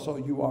which also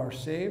you are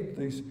saved.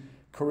 These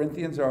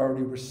Corinthians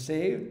already were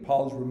saved.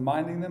 Paul's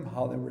reminding them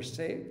how they were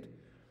saved.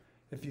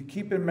 If you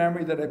keep in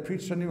memory that I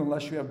preached unto you,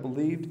 unless you have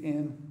believed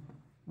in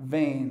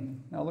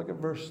vain. Now look at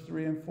verse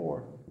 3 and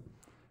 4.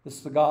 This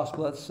is the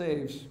gospel that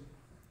saves.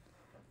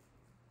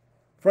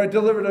 For I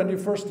delivered unto you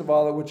first of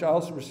all that which I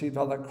also received,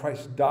 how that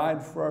Christ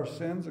died for our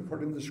sins,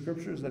 according to the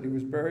Scriptures, that he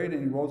was buried,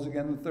 and he rose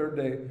again the third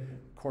day,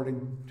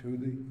 according to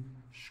the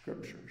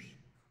Scriptures.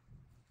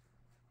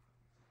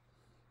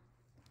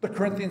 The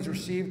Corinthians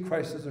received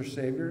Christ as their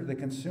Savior. They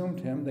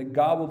consumed him. They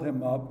gobbled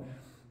him up,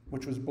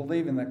 which was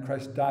believing that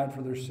Christ died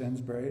for their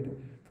sins, buried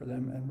for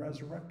them, and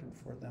resurrected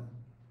for them.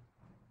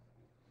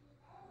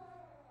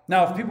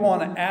 Now, if people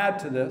want to add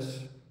to this,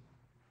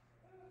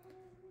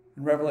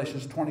 in Revelation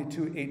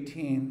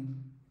 22:18,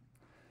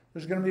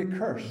 there's going to be a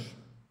curse.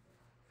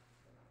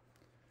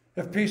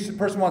 If a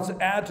person wants to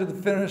add to the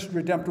finished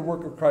redemptive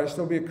work of Christ,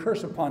 there'll be a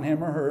curse upon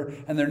him or her,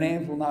 and their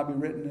names will not be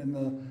written in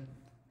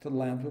the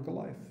Lamb's Book of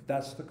Life.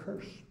 That's the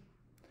curse.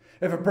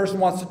 If a person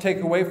wants to take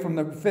away from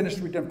the finished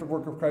redemptive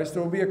work of Christ,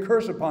 there will be a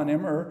curse upon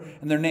him or her,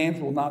 and their names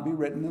will not be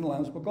written in the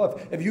Lamb's Book of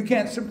Life. If you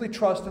can't simply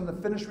trust in the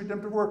finished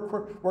redemptive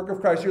work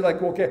of Christ, you're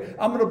like, well, okay,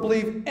 I'm going to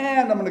believe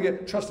and I'm going to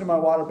get trust in my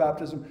water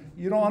baptism.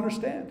 You don't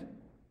understand.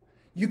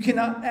 You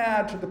cannot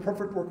add to the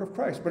perfect work of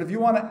Christ. But if you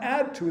want to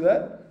add to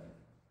that,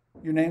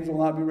 your names will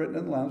not be written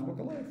in the Lamb's Book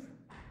of Life.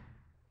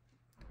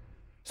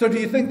 So do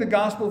you think the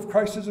gospel of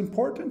Christ is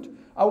important?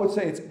 I would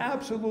say it's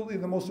absolutely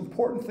the most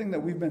important thing that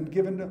we've been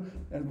given to,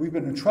 and we've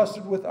been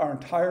entrusted with our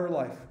entire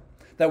life,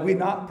 that we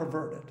not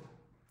pervert it.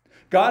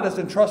 God has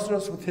entrusted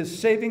us with his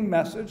saving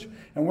message,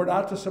 and we're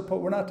not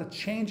to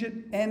change it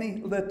any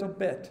little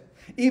bit.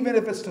 Even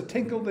if it's to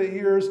tickle the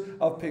ears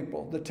of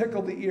people, to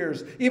tickle the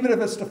ears, even if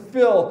it's to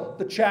fill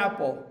the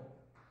chapel,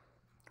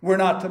 we're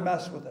not to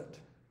mess with it.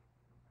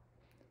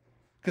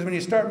 Because when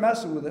you start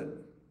messing with it,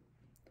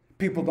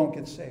 people don't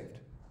get saved.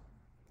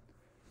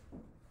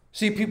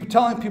 See,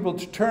 telling people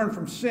to turn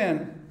from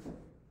sin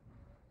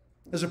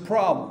is a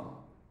problem.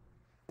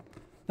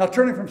 Now,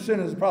 turning from sin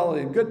is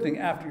probably a good thing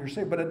after you're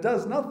saved, but it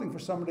does nothing for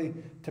somebody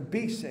to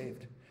be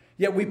saved.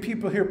 Yet we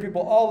hear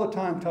people all the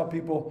time tell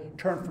people,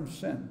 turn from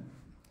sin.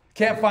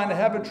 Can't find a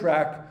heaven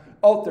track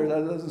out there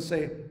that doesn't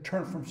say,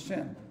 turn from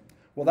sin.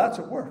 Well, that's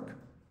at work.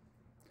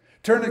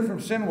 Turning from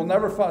sin will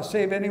never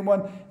save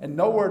anyone, and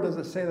nowhere does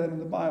it say that in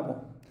the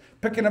Bible.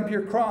 Picking up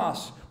your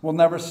cross will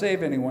never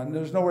save anyone.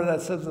 There's nowhere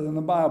that says it in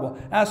the Bible.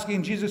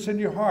 Asking Jesus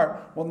into your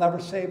heart will never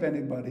save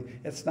anybody.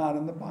 It's not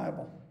in the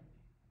Bible.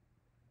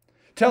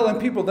 Telling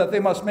people that they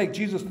must make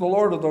Jesus the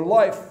Lord of their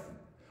life,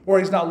 or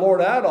he's not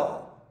Lord at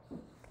all,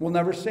 will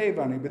never save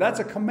anybody. That's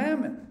a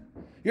commandment.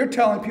 You're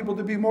telling people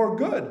to be more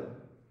good.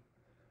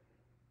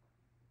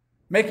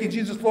 Making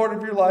Jesus Lord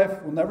of your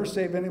life will never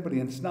save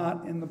anybody, and it's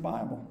not in the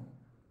Bible.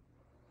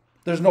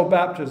 There's no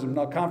baptism,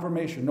 no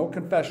confirmation, no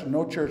confession,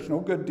 no church, no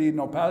good deed,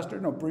 no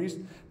pastor, no priest,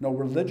 no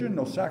religion,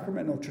 no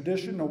sacrament, no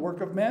tradition, no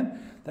work of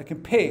men that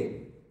can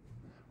pay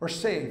or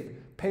save,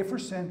 pay for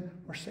sin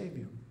or save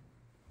you.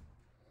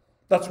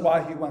 That's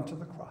why he went to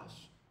the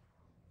cross.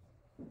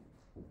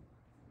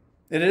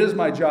 It is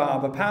my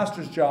job, a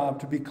pastor's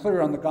job, to be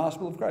clear on the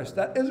gospel of Christ.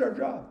 That is our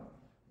job.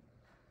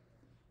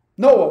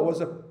 Noah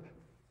was a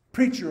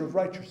preacher of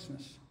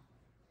righteousness.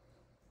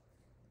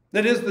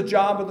 It is the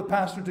job of the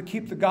pastor to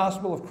keep the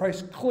gospel of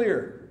Christ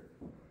clear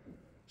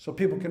so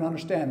people can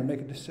understand and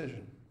make a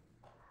decision.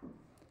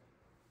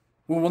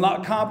 We will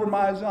not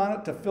compromise on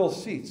it to fill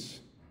seats.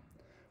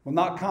 We'll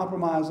not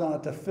compromise on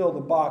it to fill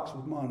the box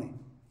with money.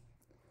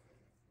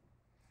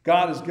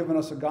 God has given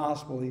us a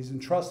gospel. He's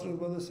entrusted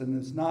with us, and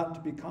it's not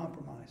to be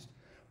compromised.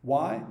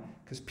 Why?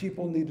 Because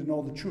people need to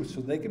know the truth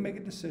so they can make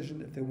a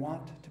decision if they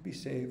want to be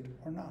saved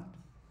or not.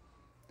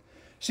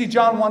 See,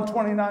 John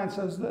 1:29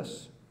 says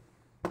this.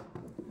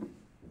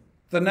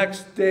 The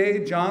next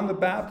day, John the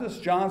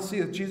Baptist, John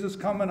seeth Jesus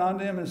coming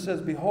unto him and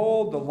says,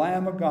 Behold, the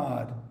Lamb of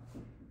God,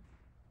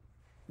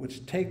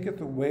 which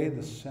taketh away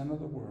the sin of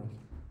the world.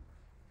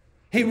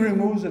 He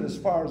removes it as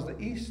far as the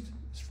east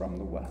is from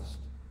the west.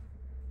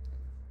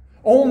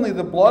 Only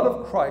the blood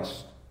of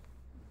Christ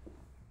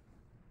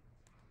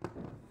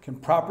can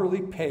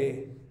properly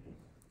pay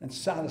and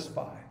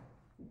satisfy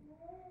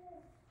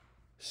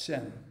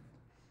sin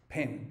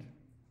payment.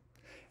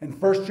 In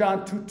 1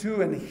 John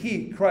 2:2, and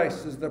he,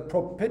 Christ, is the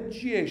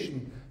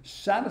propitiation,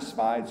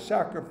 satisfied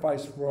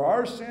sacrifice for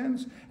our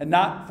sins, and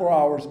not for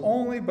ours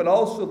only, but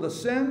also the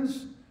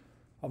sins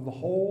of the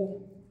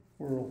whole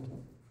world.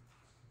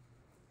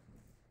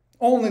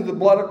 Only the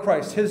blood of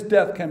Christ, his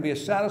death, can be a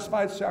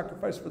satisfied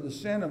sacrifice for the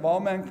sin of all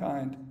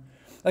mankind.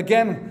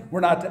 Again, we're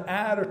not to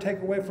add or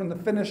take away from the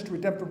finished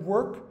redemptive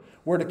work.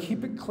 We're to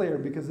keep it clear,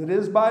 because it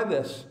is by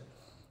this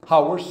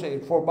how we're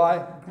saved. For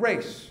by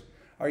grace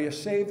are you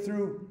saved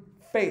through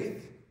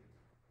faith.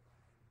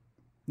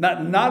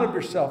 Not of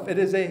yourself. It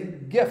is a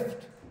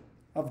gift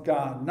of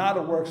God, not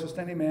of works, lest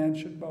any man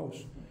should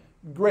boast.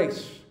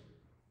 Grace.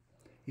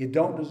 You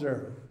don't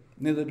deserve it.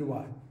 Neither do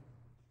I.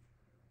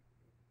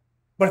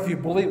 But if you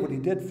believe what he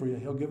did for you,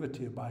 he'll give it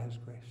to you by his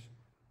grace.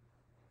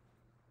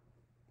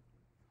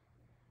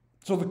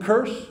 So the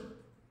curse,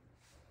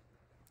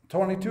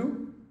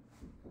 22,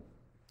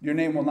 your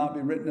name will not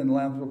be written in the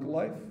Lamb's Book of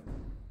Life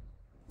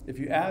if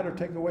you add or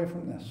take away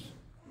from this.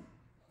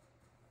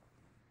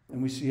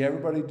 And we see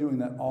everybody doing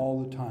that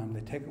all the time. They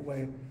take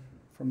away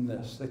from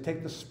this. They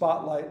take the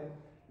spotlight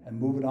and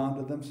move it on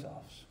to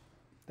themselves.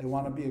 They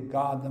want to be a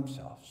god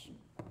themselves.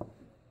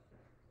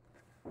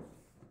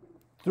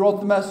 Throughout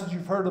the message,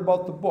 you've heard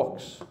about the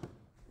books.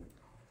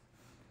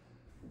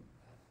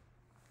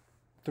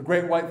 The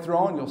Great White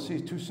Throne, you'll see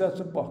two sets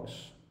of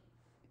books.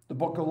 The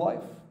Book of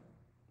Life,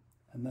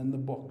 and then the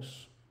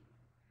books.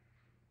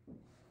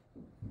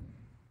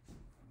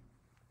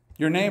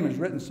 Your name is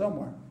written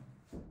somewhere.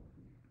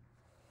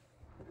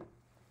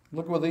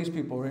 Look what these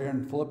people are here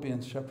in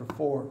Philippians chapter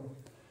 4.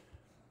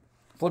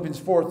 Philippians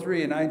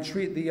 4:3, and I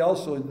entreat thee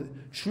also, the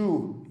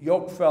true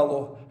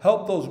yokefellow,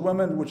 help those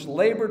women which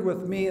labored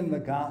with me in the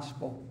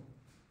gospel.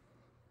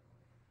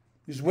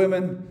 These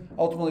women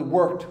ultimately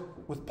worked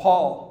with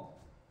Paul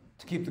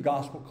to keep the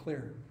gospel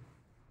clear.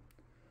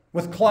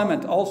 With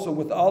Clement, also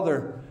with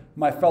other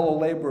my fellow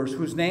laborers,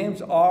 whose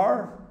names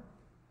are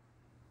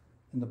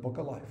in the book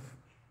of life.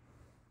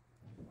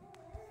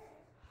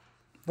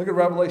 Look at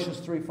Revelations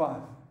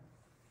 3:5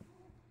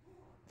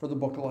 for the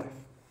book of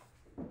life.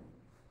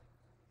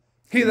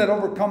 He that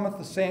overcometh,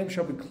 the same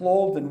shall be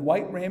clothed in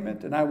white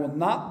raiment, and I will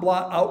not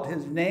blot out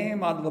his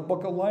name out of the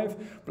book of life,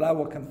 but I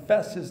will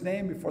confess his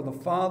name before the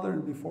Father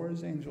and before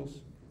his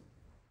angels.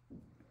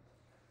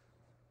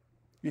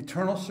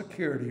 Eternal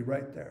security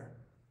right there.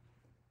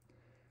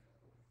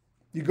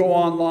 You go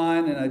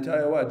online, and I tell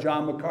you what,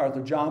 John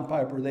MacArthur, John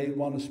Piper, they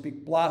want to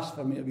speak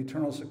blasphemy of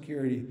eternal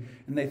security,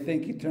 and they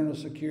think eternal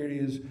security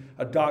is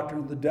a doctrine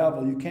of the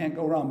devil. You can't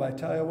go wrong, but I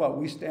tell you what,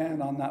 we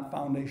stand on that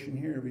foundation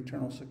here of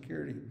eternal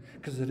security,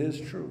 because it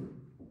is true.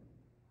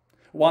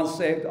 Once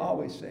saved,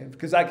 always saved,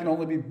 because I can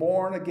only be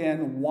born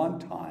again one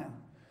time.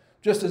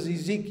 Just as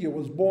Ezekiel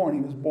was born,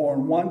 he was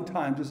born one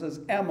time. Just as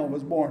Emma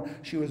was born,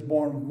 she was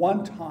born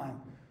one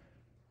time.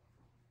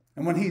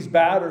 And when he's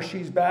bad or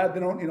she's bad, they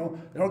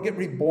don't get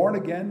reborn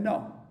again.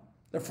 No.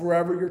 They're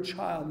forever your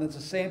child. And it's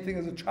the same thing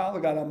as a child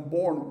of God. I'm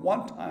born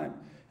one time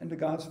into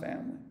God's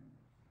family.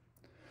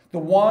 The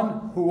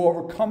one who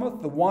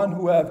overcometh, the one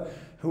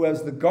who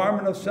has the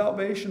garment of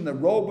salvation, the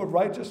robe of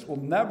righteousness, will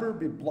never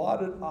be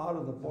blotted out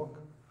of the book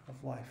of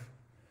life.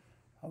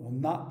 I will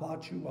not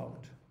blot you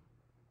out.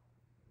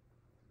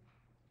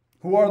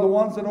 Who are the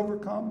ones that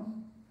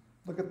overcome?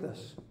 Look at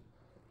this.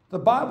 The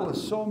Bible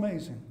is so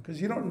amazing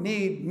because you don't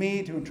need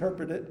me to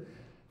interpret it.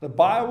 The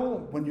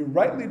Bible, when you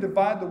rightly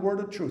divide the word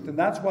of truth, and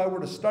that's why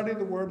we're to study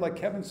the word, like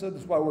Kevin said,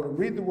 that's why we're to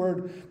read the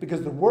word,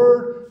 because the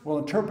word will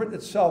interpret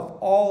itself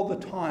all the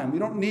time. You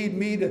don't need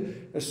me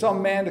as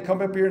some man to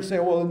come up here and say,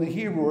 well, in the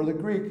Hebrew or the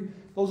Greek,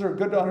 those are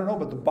good to know,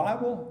 but the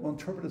Bible will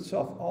interpret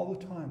itself all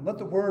the time. Let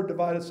the word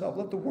divide itself.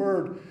 Let the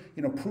word,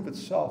 prove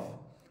itself.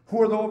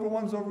 Who are the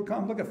ones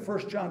overcome? Look at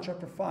 1 John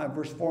chapter 5,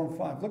 verse 4 and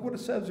 5. Look what it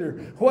says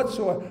here.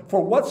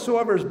 For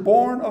whatsoever is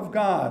born of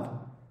God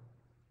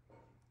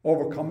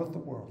overcometh the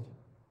world.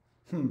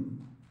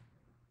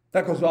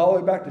 That goes all the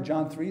way back to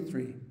John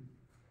 3:3.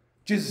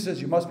 Jesus says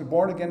you must be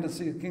born again to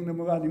see the kingdom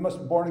of God. You must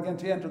be born again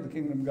to enter the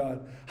kingdom of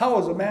God. How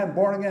is a man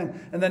born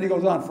again? And then he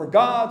goes on. For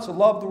God so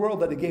loved the world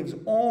that he gave his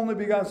only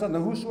begotten Son, that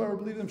whosoever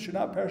believes him should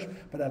not perish,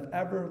 but have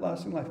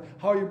everlasting life.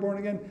 How are you born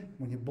again?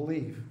 When you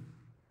believe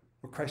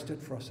what Christ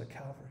did for us at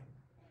Calvary.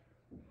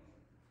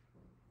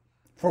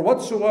 For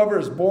whatsoever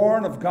is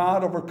born of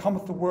God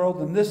overcometh the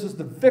world, and this is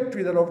the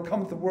victory that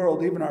overcometh the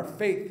world, even our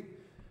faith.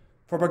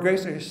 For by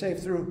grace are you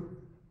saved through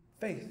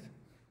faith.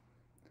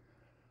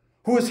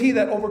 Who is he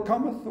that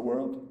overcometh the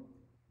world?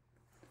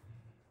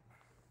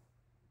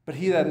 But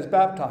he that is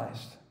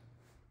baptized.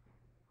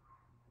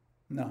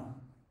 No.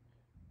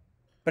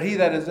 But he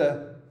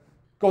that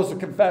goes to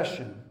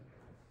confession.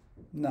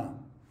 No.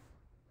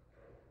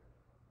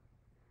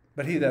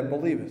 But he that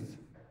believeth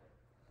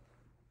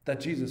that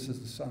Jesus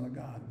is the Son of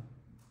God.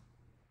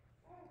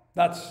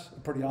 That's a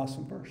pretty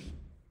awesome verse.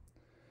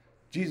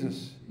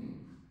 Jesus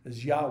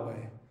is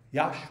Yahweh.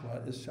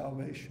 Yahshua is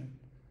salvation.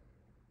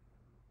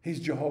 He's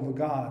Jehovah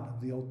God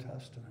of the Old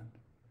Testament.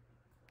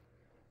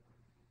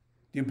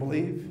 Do you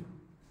believe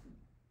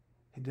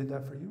he did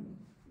that for you?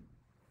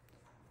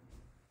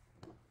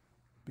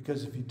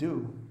 Because if you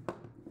do,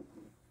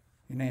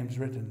 your name's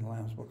written in the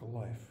Lamb's Book of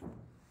Life.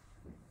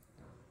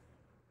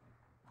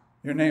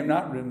 Your name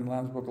not written in the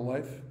Lamb's Book of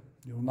Life,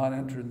 you will not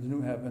enter the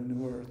new heaven,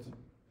 new earth,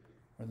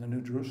 or the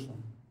new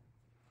Jerusalem.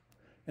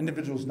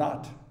 Individuals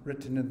not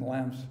written in the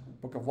Lamb's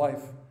Book of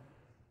Life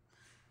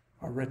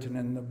are written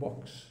in the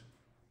books.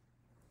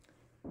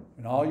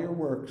 And all your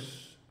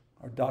works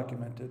are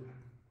documented.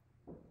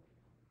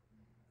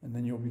 And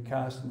then you'll be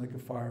cast in the lake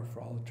of fire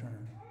for all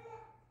eternity.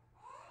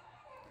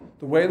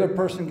 The way the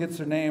person gets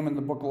their name in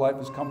the book of life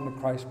is coming to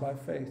Christ by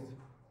faith.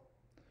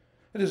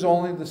 It is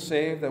only the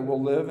saved that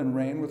will live and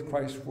reign with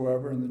Christ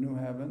forever in the new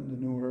heaven, the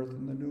new earth,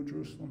 and the new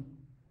Jerusalem.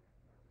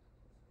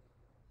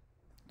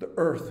 The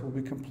earth will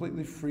be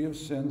completely free of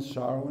sin,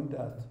 sorrow, and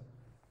death.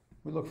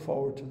 We look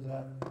forward to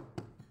that.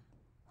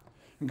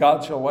 And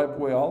God shall wipe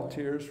away all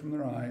tears from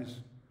their eyes.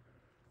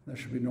 There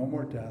shall be no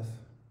more death,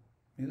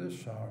 neither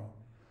sorrow,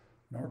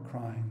 nor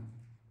crying.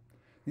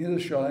 Neither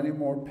shall any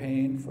more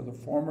pain, for the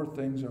former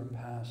things are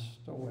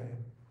passed away.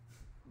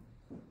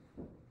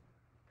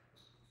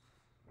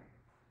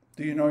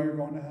 Do you know you're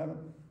going to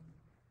heaven?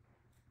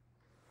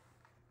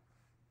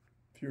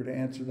 If you were to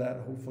answer that,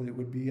 hopefully it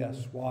would be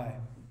yes. Why?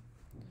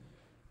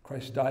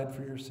 Christ died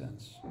for your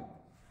sins.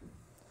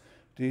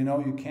 Do you know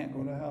you can't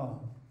go to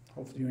hell?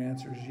 Hopefully your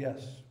answer is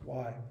yes.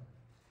 Why?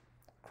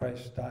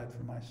 Christ died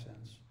for my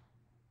sins.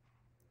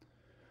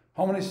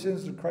 How many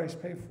sins did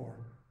Christ pay for?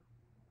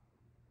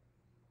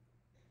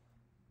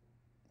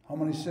 How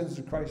many sins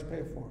did Christ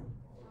pay for?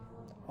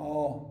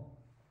 All.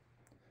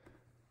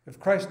 If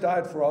Christ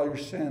died for all your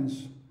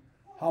sins,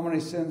 how many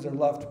sins are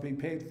left to be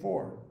paid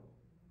for?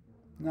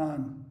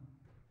 None.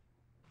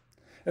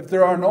 If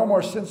there are no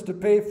more sins to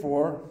pay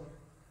for,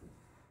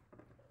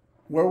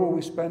 where will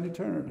we spend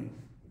eternity?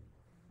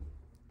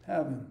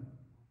 Heaven.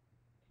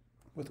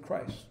 With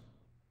Christ.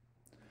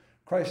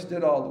 Christ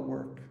did all the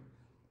work.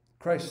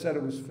 Christ said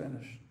it was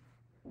finished.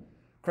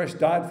 Christ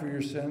died for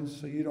your sins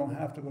so you don't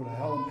have to go to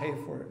hell and pay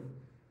for it.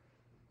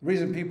 The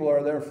reason people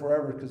are there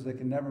forever is because they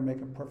can never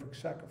make a perfect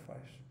sacrifice.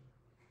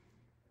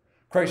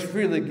 Christ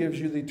freely gives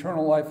you the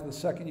eternal life the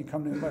second you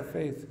come to him by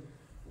faith.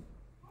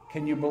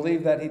 Can you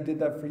believe that he did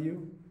that for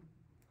you?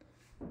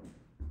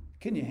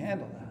 Can you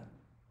handle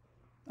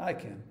that? I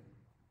can.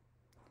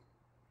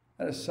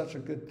 That is such a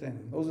good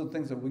thing. Those are the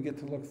things that we get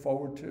to look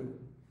forward to.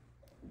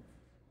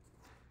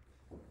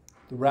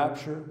 The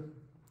rapture.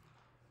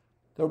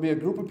 There will be a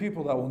group of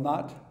people that will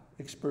not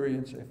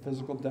experience a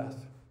physical death.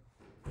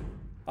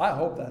 I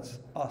hope that's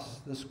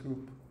us, this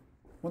group.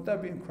 Wouldn't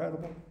that be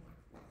incredible?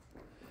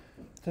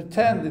 To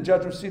attend the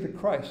judgment seat of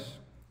Christ.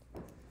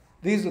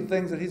 These are the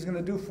things that he's going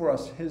to do for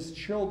us, his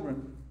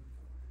children.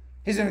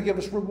 He's going to give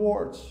us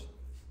rewards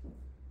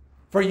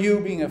for you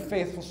being a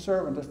faithful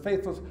servant,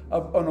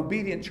 an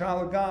obedient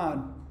child of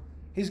God.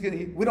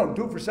 We don't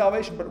do it for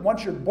salvation, but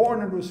once you're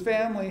born into his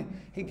family,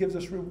 he gives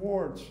us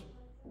rewards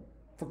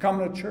for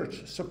coming to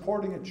church,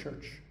 supporting a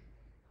church,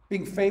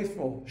 being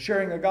faithful,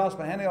 sharing the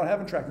gospel, handing out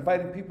heaven tract,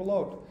 inviting people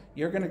out.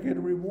 You're going to get a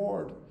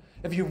reward.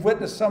 If you've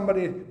witnessed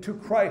somebody to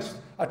Christ,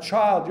 a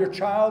child, your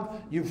child,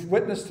 you've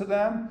witnessed to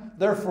them,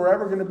 they're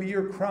forever going to be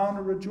your crown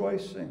of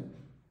rejoicing.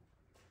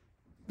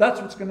 That's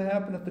what's going to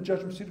happen at the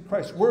judgment seat of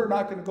Christ. We're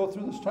not going to go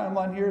through this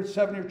timeline here.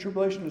 7-year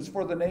tribulation is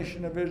for the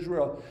nation of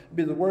Israel. It'll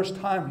be the worst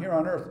time here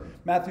on earth.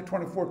 Matthew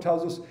 24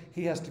 tells us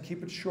he has to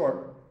keep it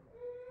short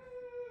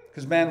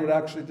because man would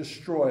actually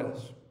destroy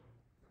us.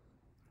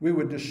 We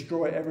would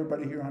destroy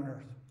everybody here on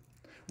earth.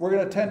 We're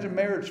going to attend a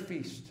marriage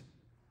feast.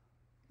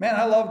 Man,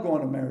 I love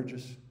going to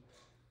marriages.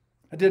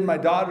 I did my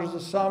daughter's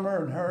this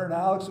summer, and her and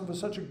Alex. It was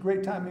such a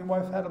great time. My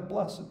wife had a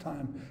blessed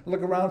time. I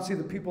look around and see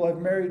the people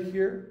I've married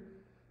here.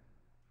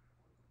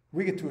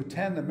 We get to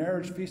attend the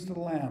marriage feast of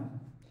the Lamb.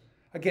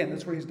 Again,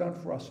 that's what he's done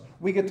for us.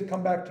 We get to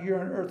come back to here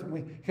on earth,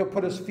 and he'll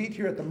put his feet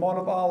here at the Mount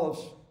of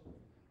Olives.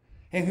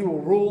 And he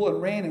will rule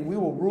and reign, and we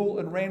will rule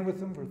and reign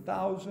with him for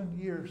 1,000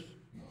 years.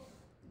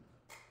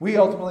 We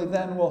ultimately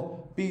then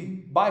will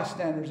be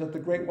bystanders at the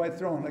great white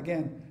throne.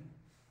 Again,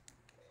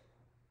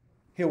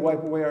 he'll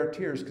wipe away our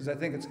tears because I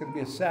think it's going to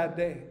be a sad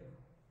day.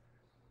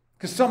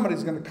 Because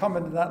somebody's going to come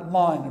into that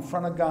line in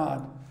front of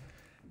God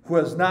who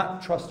has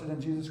not trusted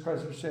in Jesus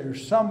Christ as Savior.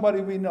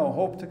 Somebody we know.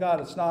 Hope to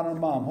God it's not our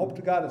mom. Hope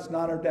to God it's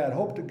not our dad.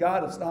 Hope to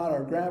God it's not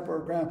our grandpa or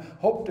grandma.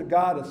 Hope to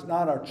God it's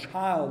not our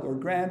child or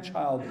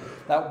grandchild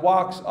that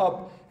walks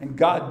up and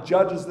God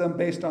judges them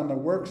based on their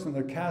works and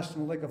they're cast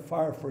in the lake of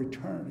fire for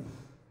eternity.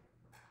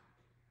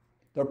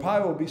 There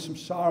probably will be some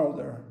sorrow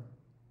there.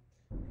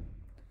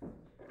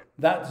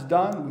 That's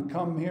done. We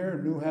come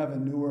here, new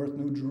heaven, new earth,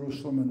 new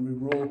Jerusalem, and we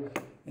roll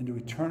into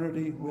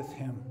eternity with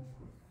him.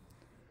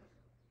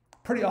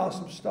 Pretty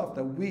awesome stuff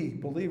that we,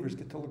 believers,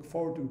 get to look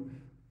forward to,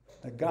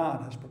 that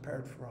God has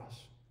prepared for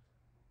us.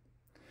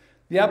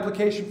 The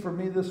application for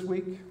me this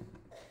week,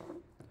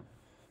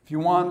 if you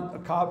want a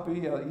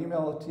copy, I'll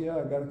email it to you.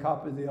 I've got a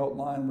copy of the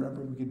outline,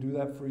 wherever we can do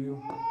that for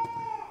you.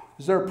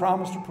 Is there a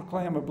promise to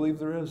proclaim? I believe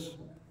there is.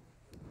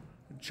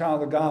 A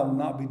child of God will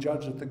not be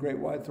judged at the great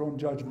white throne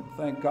judgment.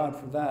 Thank God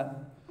for that.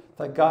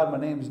 Thank God my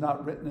name is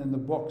not written in the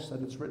books,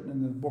 that it's written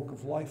in the book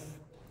of life.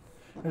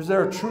 Is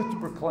there a truth to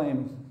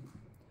proclaim?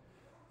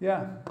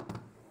 Yeah.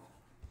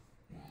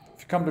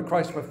 If you come to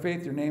Christ by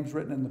faith, your name's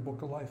written in the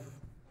book of life.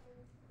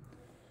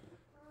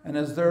 And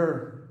is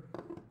there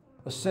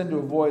a sin to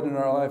avoid in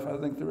our life? I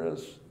think there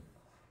is.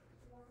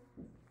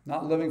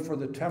 Not living for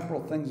the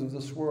temporal things of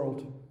this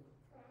world,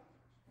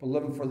 but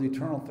living for the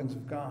eternal things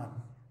of God.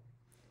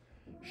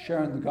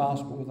 Sharing the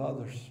gospel with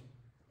others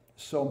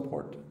is so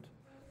important.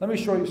 Let me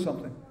show you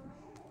something.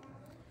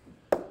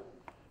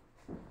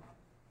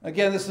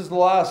 Again, this is the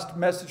last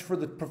message for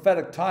the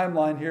prophetic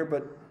timeline here,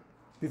 but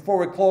before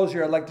we close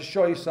here, I'd like to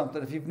show you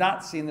something. If you've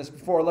not seen this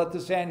before, let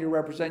this hand here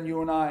represent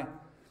you and I.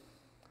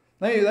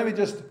 Let me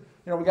just,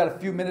 we got a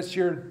few minutes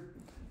here.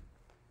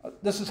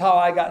 This is how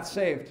I got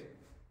saved.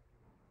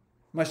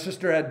 My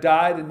sister had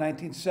died in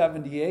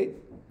 1978.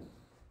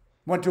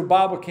 Went to a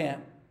Bible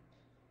camp.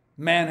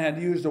 Man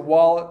had used a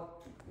wallet.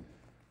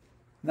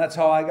 And that's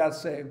how I got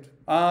saved.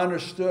 I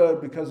understood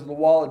because of the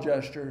wallet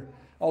gesture.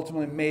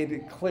 Ultimately made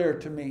it clear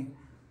to me.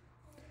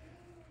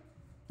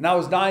 And I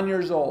was 9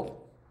 years old.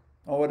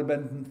 I would have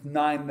been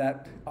 9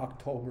 that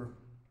October.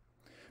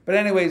 But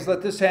anyways,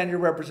 let this hand here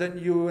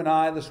represent you and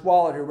I. This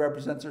wallet here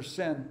represents our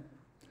sin.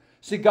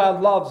 See,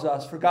 God loves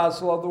us, for God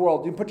so loved the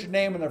world. You put your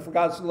name in there, for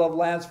God so loved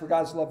Lance, for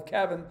God so loved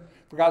Kevin,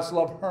 for God so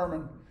loved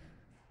Herman.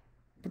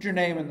 Put your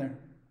name in there.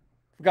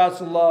 For God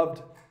so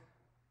loved,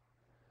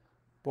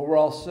 but we're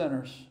all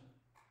sinners.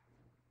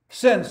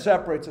 Sin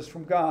separates us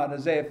from God.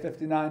 Isaiah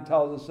 59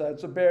 tells us that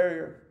it's a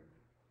barrier.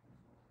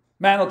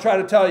 Man will try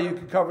to tell you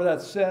can cover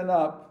that sin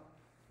up.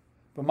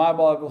 But my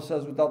Bible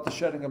says without the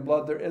shedding of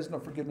blood, there is no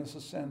forgiveness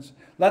of sins.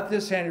 Let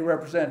this hand here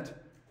represent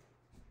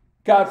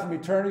God from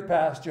eternity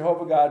past,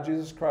 Jehovah God,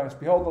 Jesus Christ.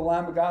 Behold the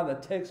Lamb of God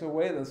that takes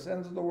away the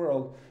sins of the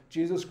world.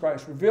 Jesus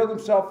Christ revealed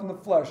himself in the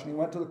flesh, and he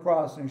went to the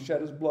cross and he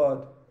shed his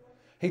blood.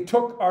 He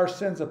took our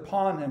sins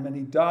upon him, and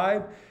he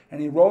died,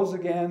 and he rose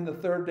again the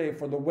third day.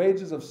 For the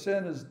wages of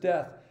sin is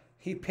death.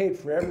 He paid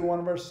for every one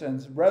of our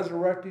sins,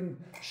 resurrecting,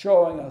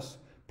 showing us,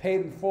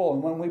 paid in full.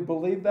 And when we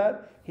believe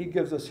that, he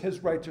gives us his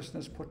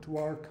righteousness put to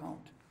our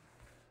account.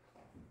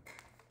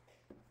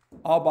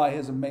 All by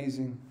his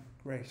amazing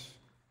grace.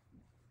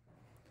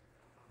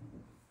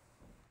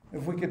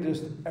 If we could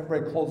just,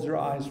 everybody close their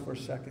eyes for a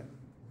second.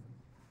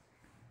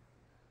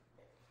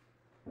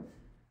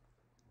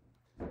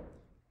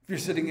 If you're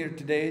sitting here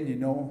today and you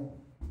know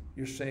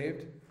you're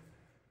saved,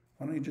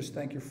 why don't you just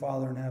thank your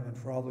Father in heaven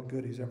for all the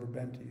good he's ever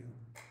been to you.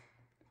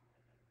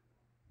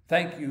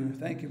 Thank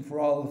him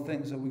for all the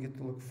things that we get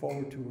to look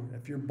forward to.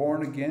 If you're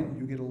born again,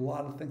 you get a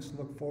lot of things to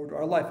look forward to.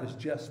 Our life has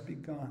just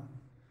begun.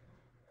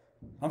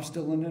 I'm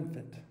still an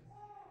infant,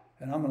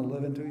 and I'm going to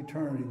live into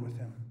eternity with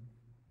him.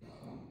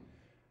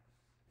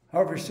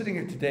 However, you're sitting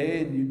here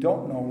today and you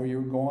don't know where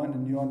you're going,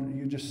 and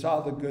you just saw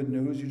the good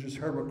news, you just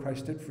heard what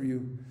Christ did for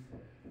you.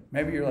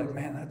 Maybe you're like,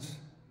 man,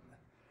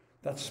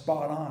 that's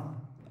spot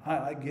on.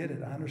 I get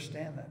it. I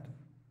understand that.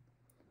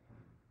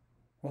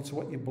 Well, it's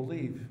what you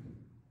believe.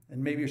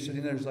 And maybe you're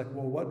sitting there, it's like,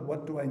 well,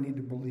 what do I need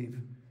to believe?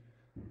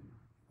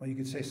 Well, you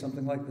could say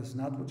something like this.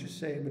 Not what you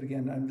say, but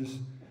again, I'm just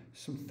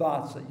some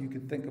thoughts that you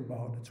could think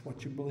about. It's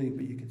what you believe,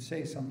 but you could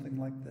say something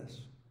like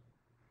this.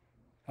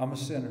 I'm a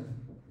sinner.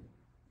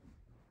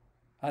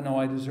 I know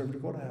I deserve to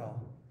go to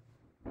hell.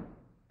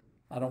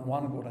 I don't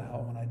want to go to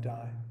hell when I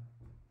die.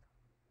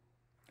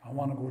 I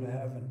want to go to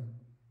heaven.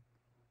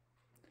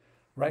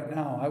 Right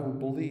now, I will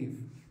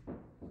believe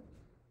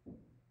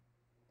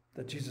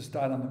that Jesus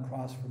died on the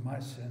cross for my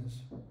sins,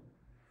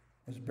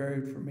 was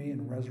buried for me,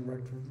 and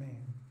resurrected for me.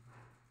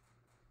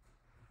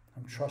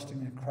 I'm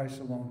trusting in Christ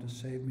alone to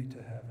save me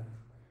to heaven.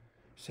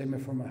 Save me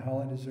from a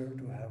hell I deserve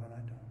to a heaven I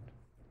don't.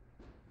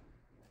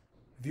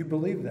 If you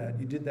believe that,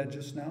 you did that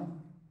just now,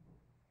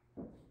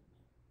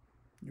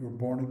 you were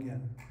born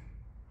again,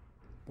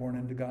 born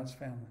into God's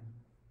family.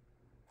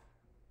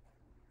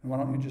 And why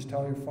don't you just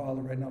tell your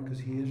Father right now, because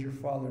he is your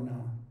Father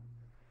now.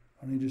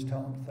 Why don't you just tell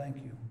him, thank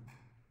you.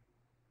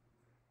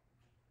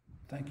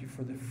 Thank you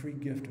for the free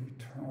gift of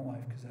eternal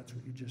life, because that's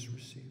what you just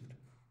received.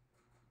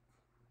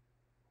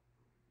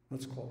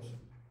 Let's close.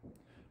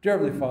 Dear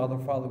Heavenly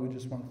Father, we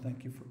just want to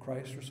thank you for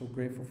Christ. We're so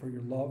grateful for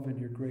your love and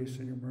your grace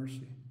and your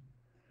mercy.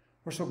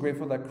 We're so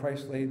grateful that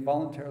Christ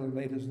voluntarily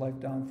laid his life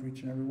down for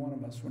each and every one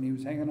of us. When he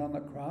was hanging on the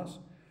cross,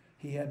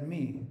 he had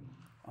me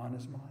on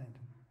his mind.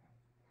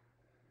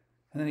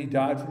 And then he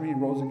died for me, he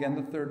rose again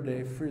the third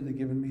day, freely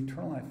giving me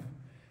eternal life.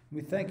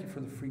 We thank you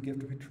for the free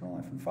gift of eternal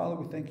life. And Father,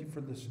 we thank you for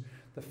this,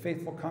 the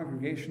faithful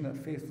congregation that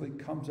faithfully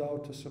comes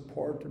out to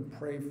support and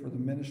pray for the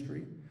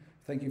ministry.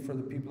 Thank you for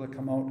the people that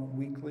come out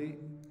weekly.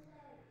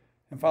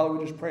 And Father,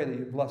 we just pray that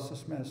you bless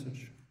this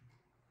message.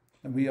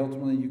 And we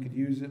ultimately, you could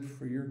use it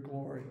for your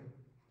glory.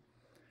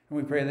 And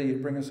we pray that you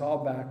bring us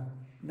all back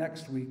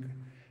next week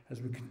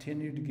as we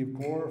continue to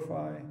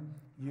glorify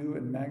you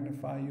and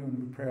magnify you.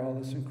 And we pray all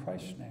this in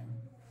Christ's name.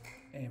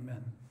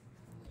 Amen.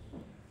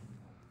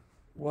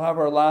 We'll have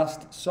our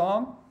last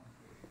song.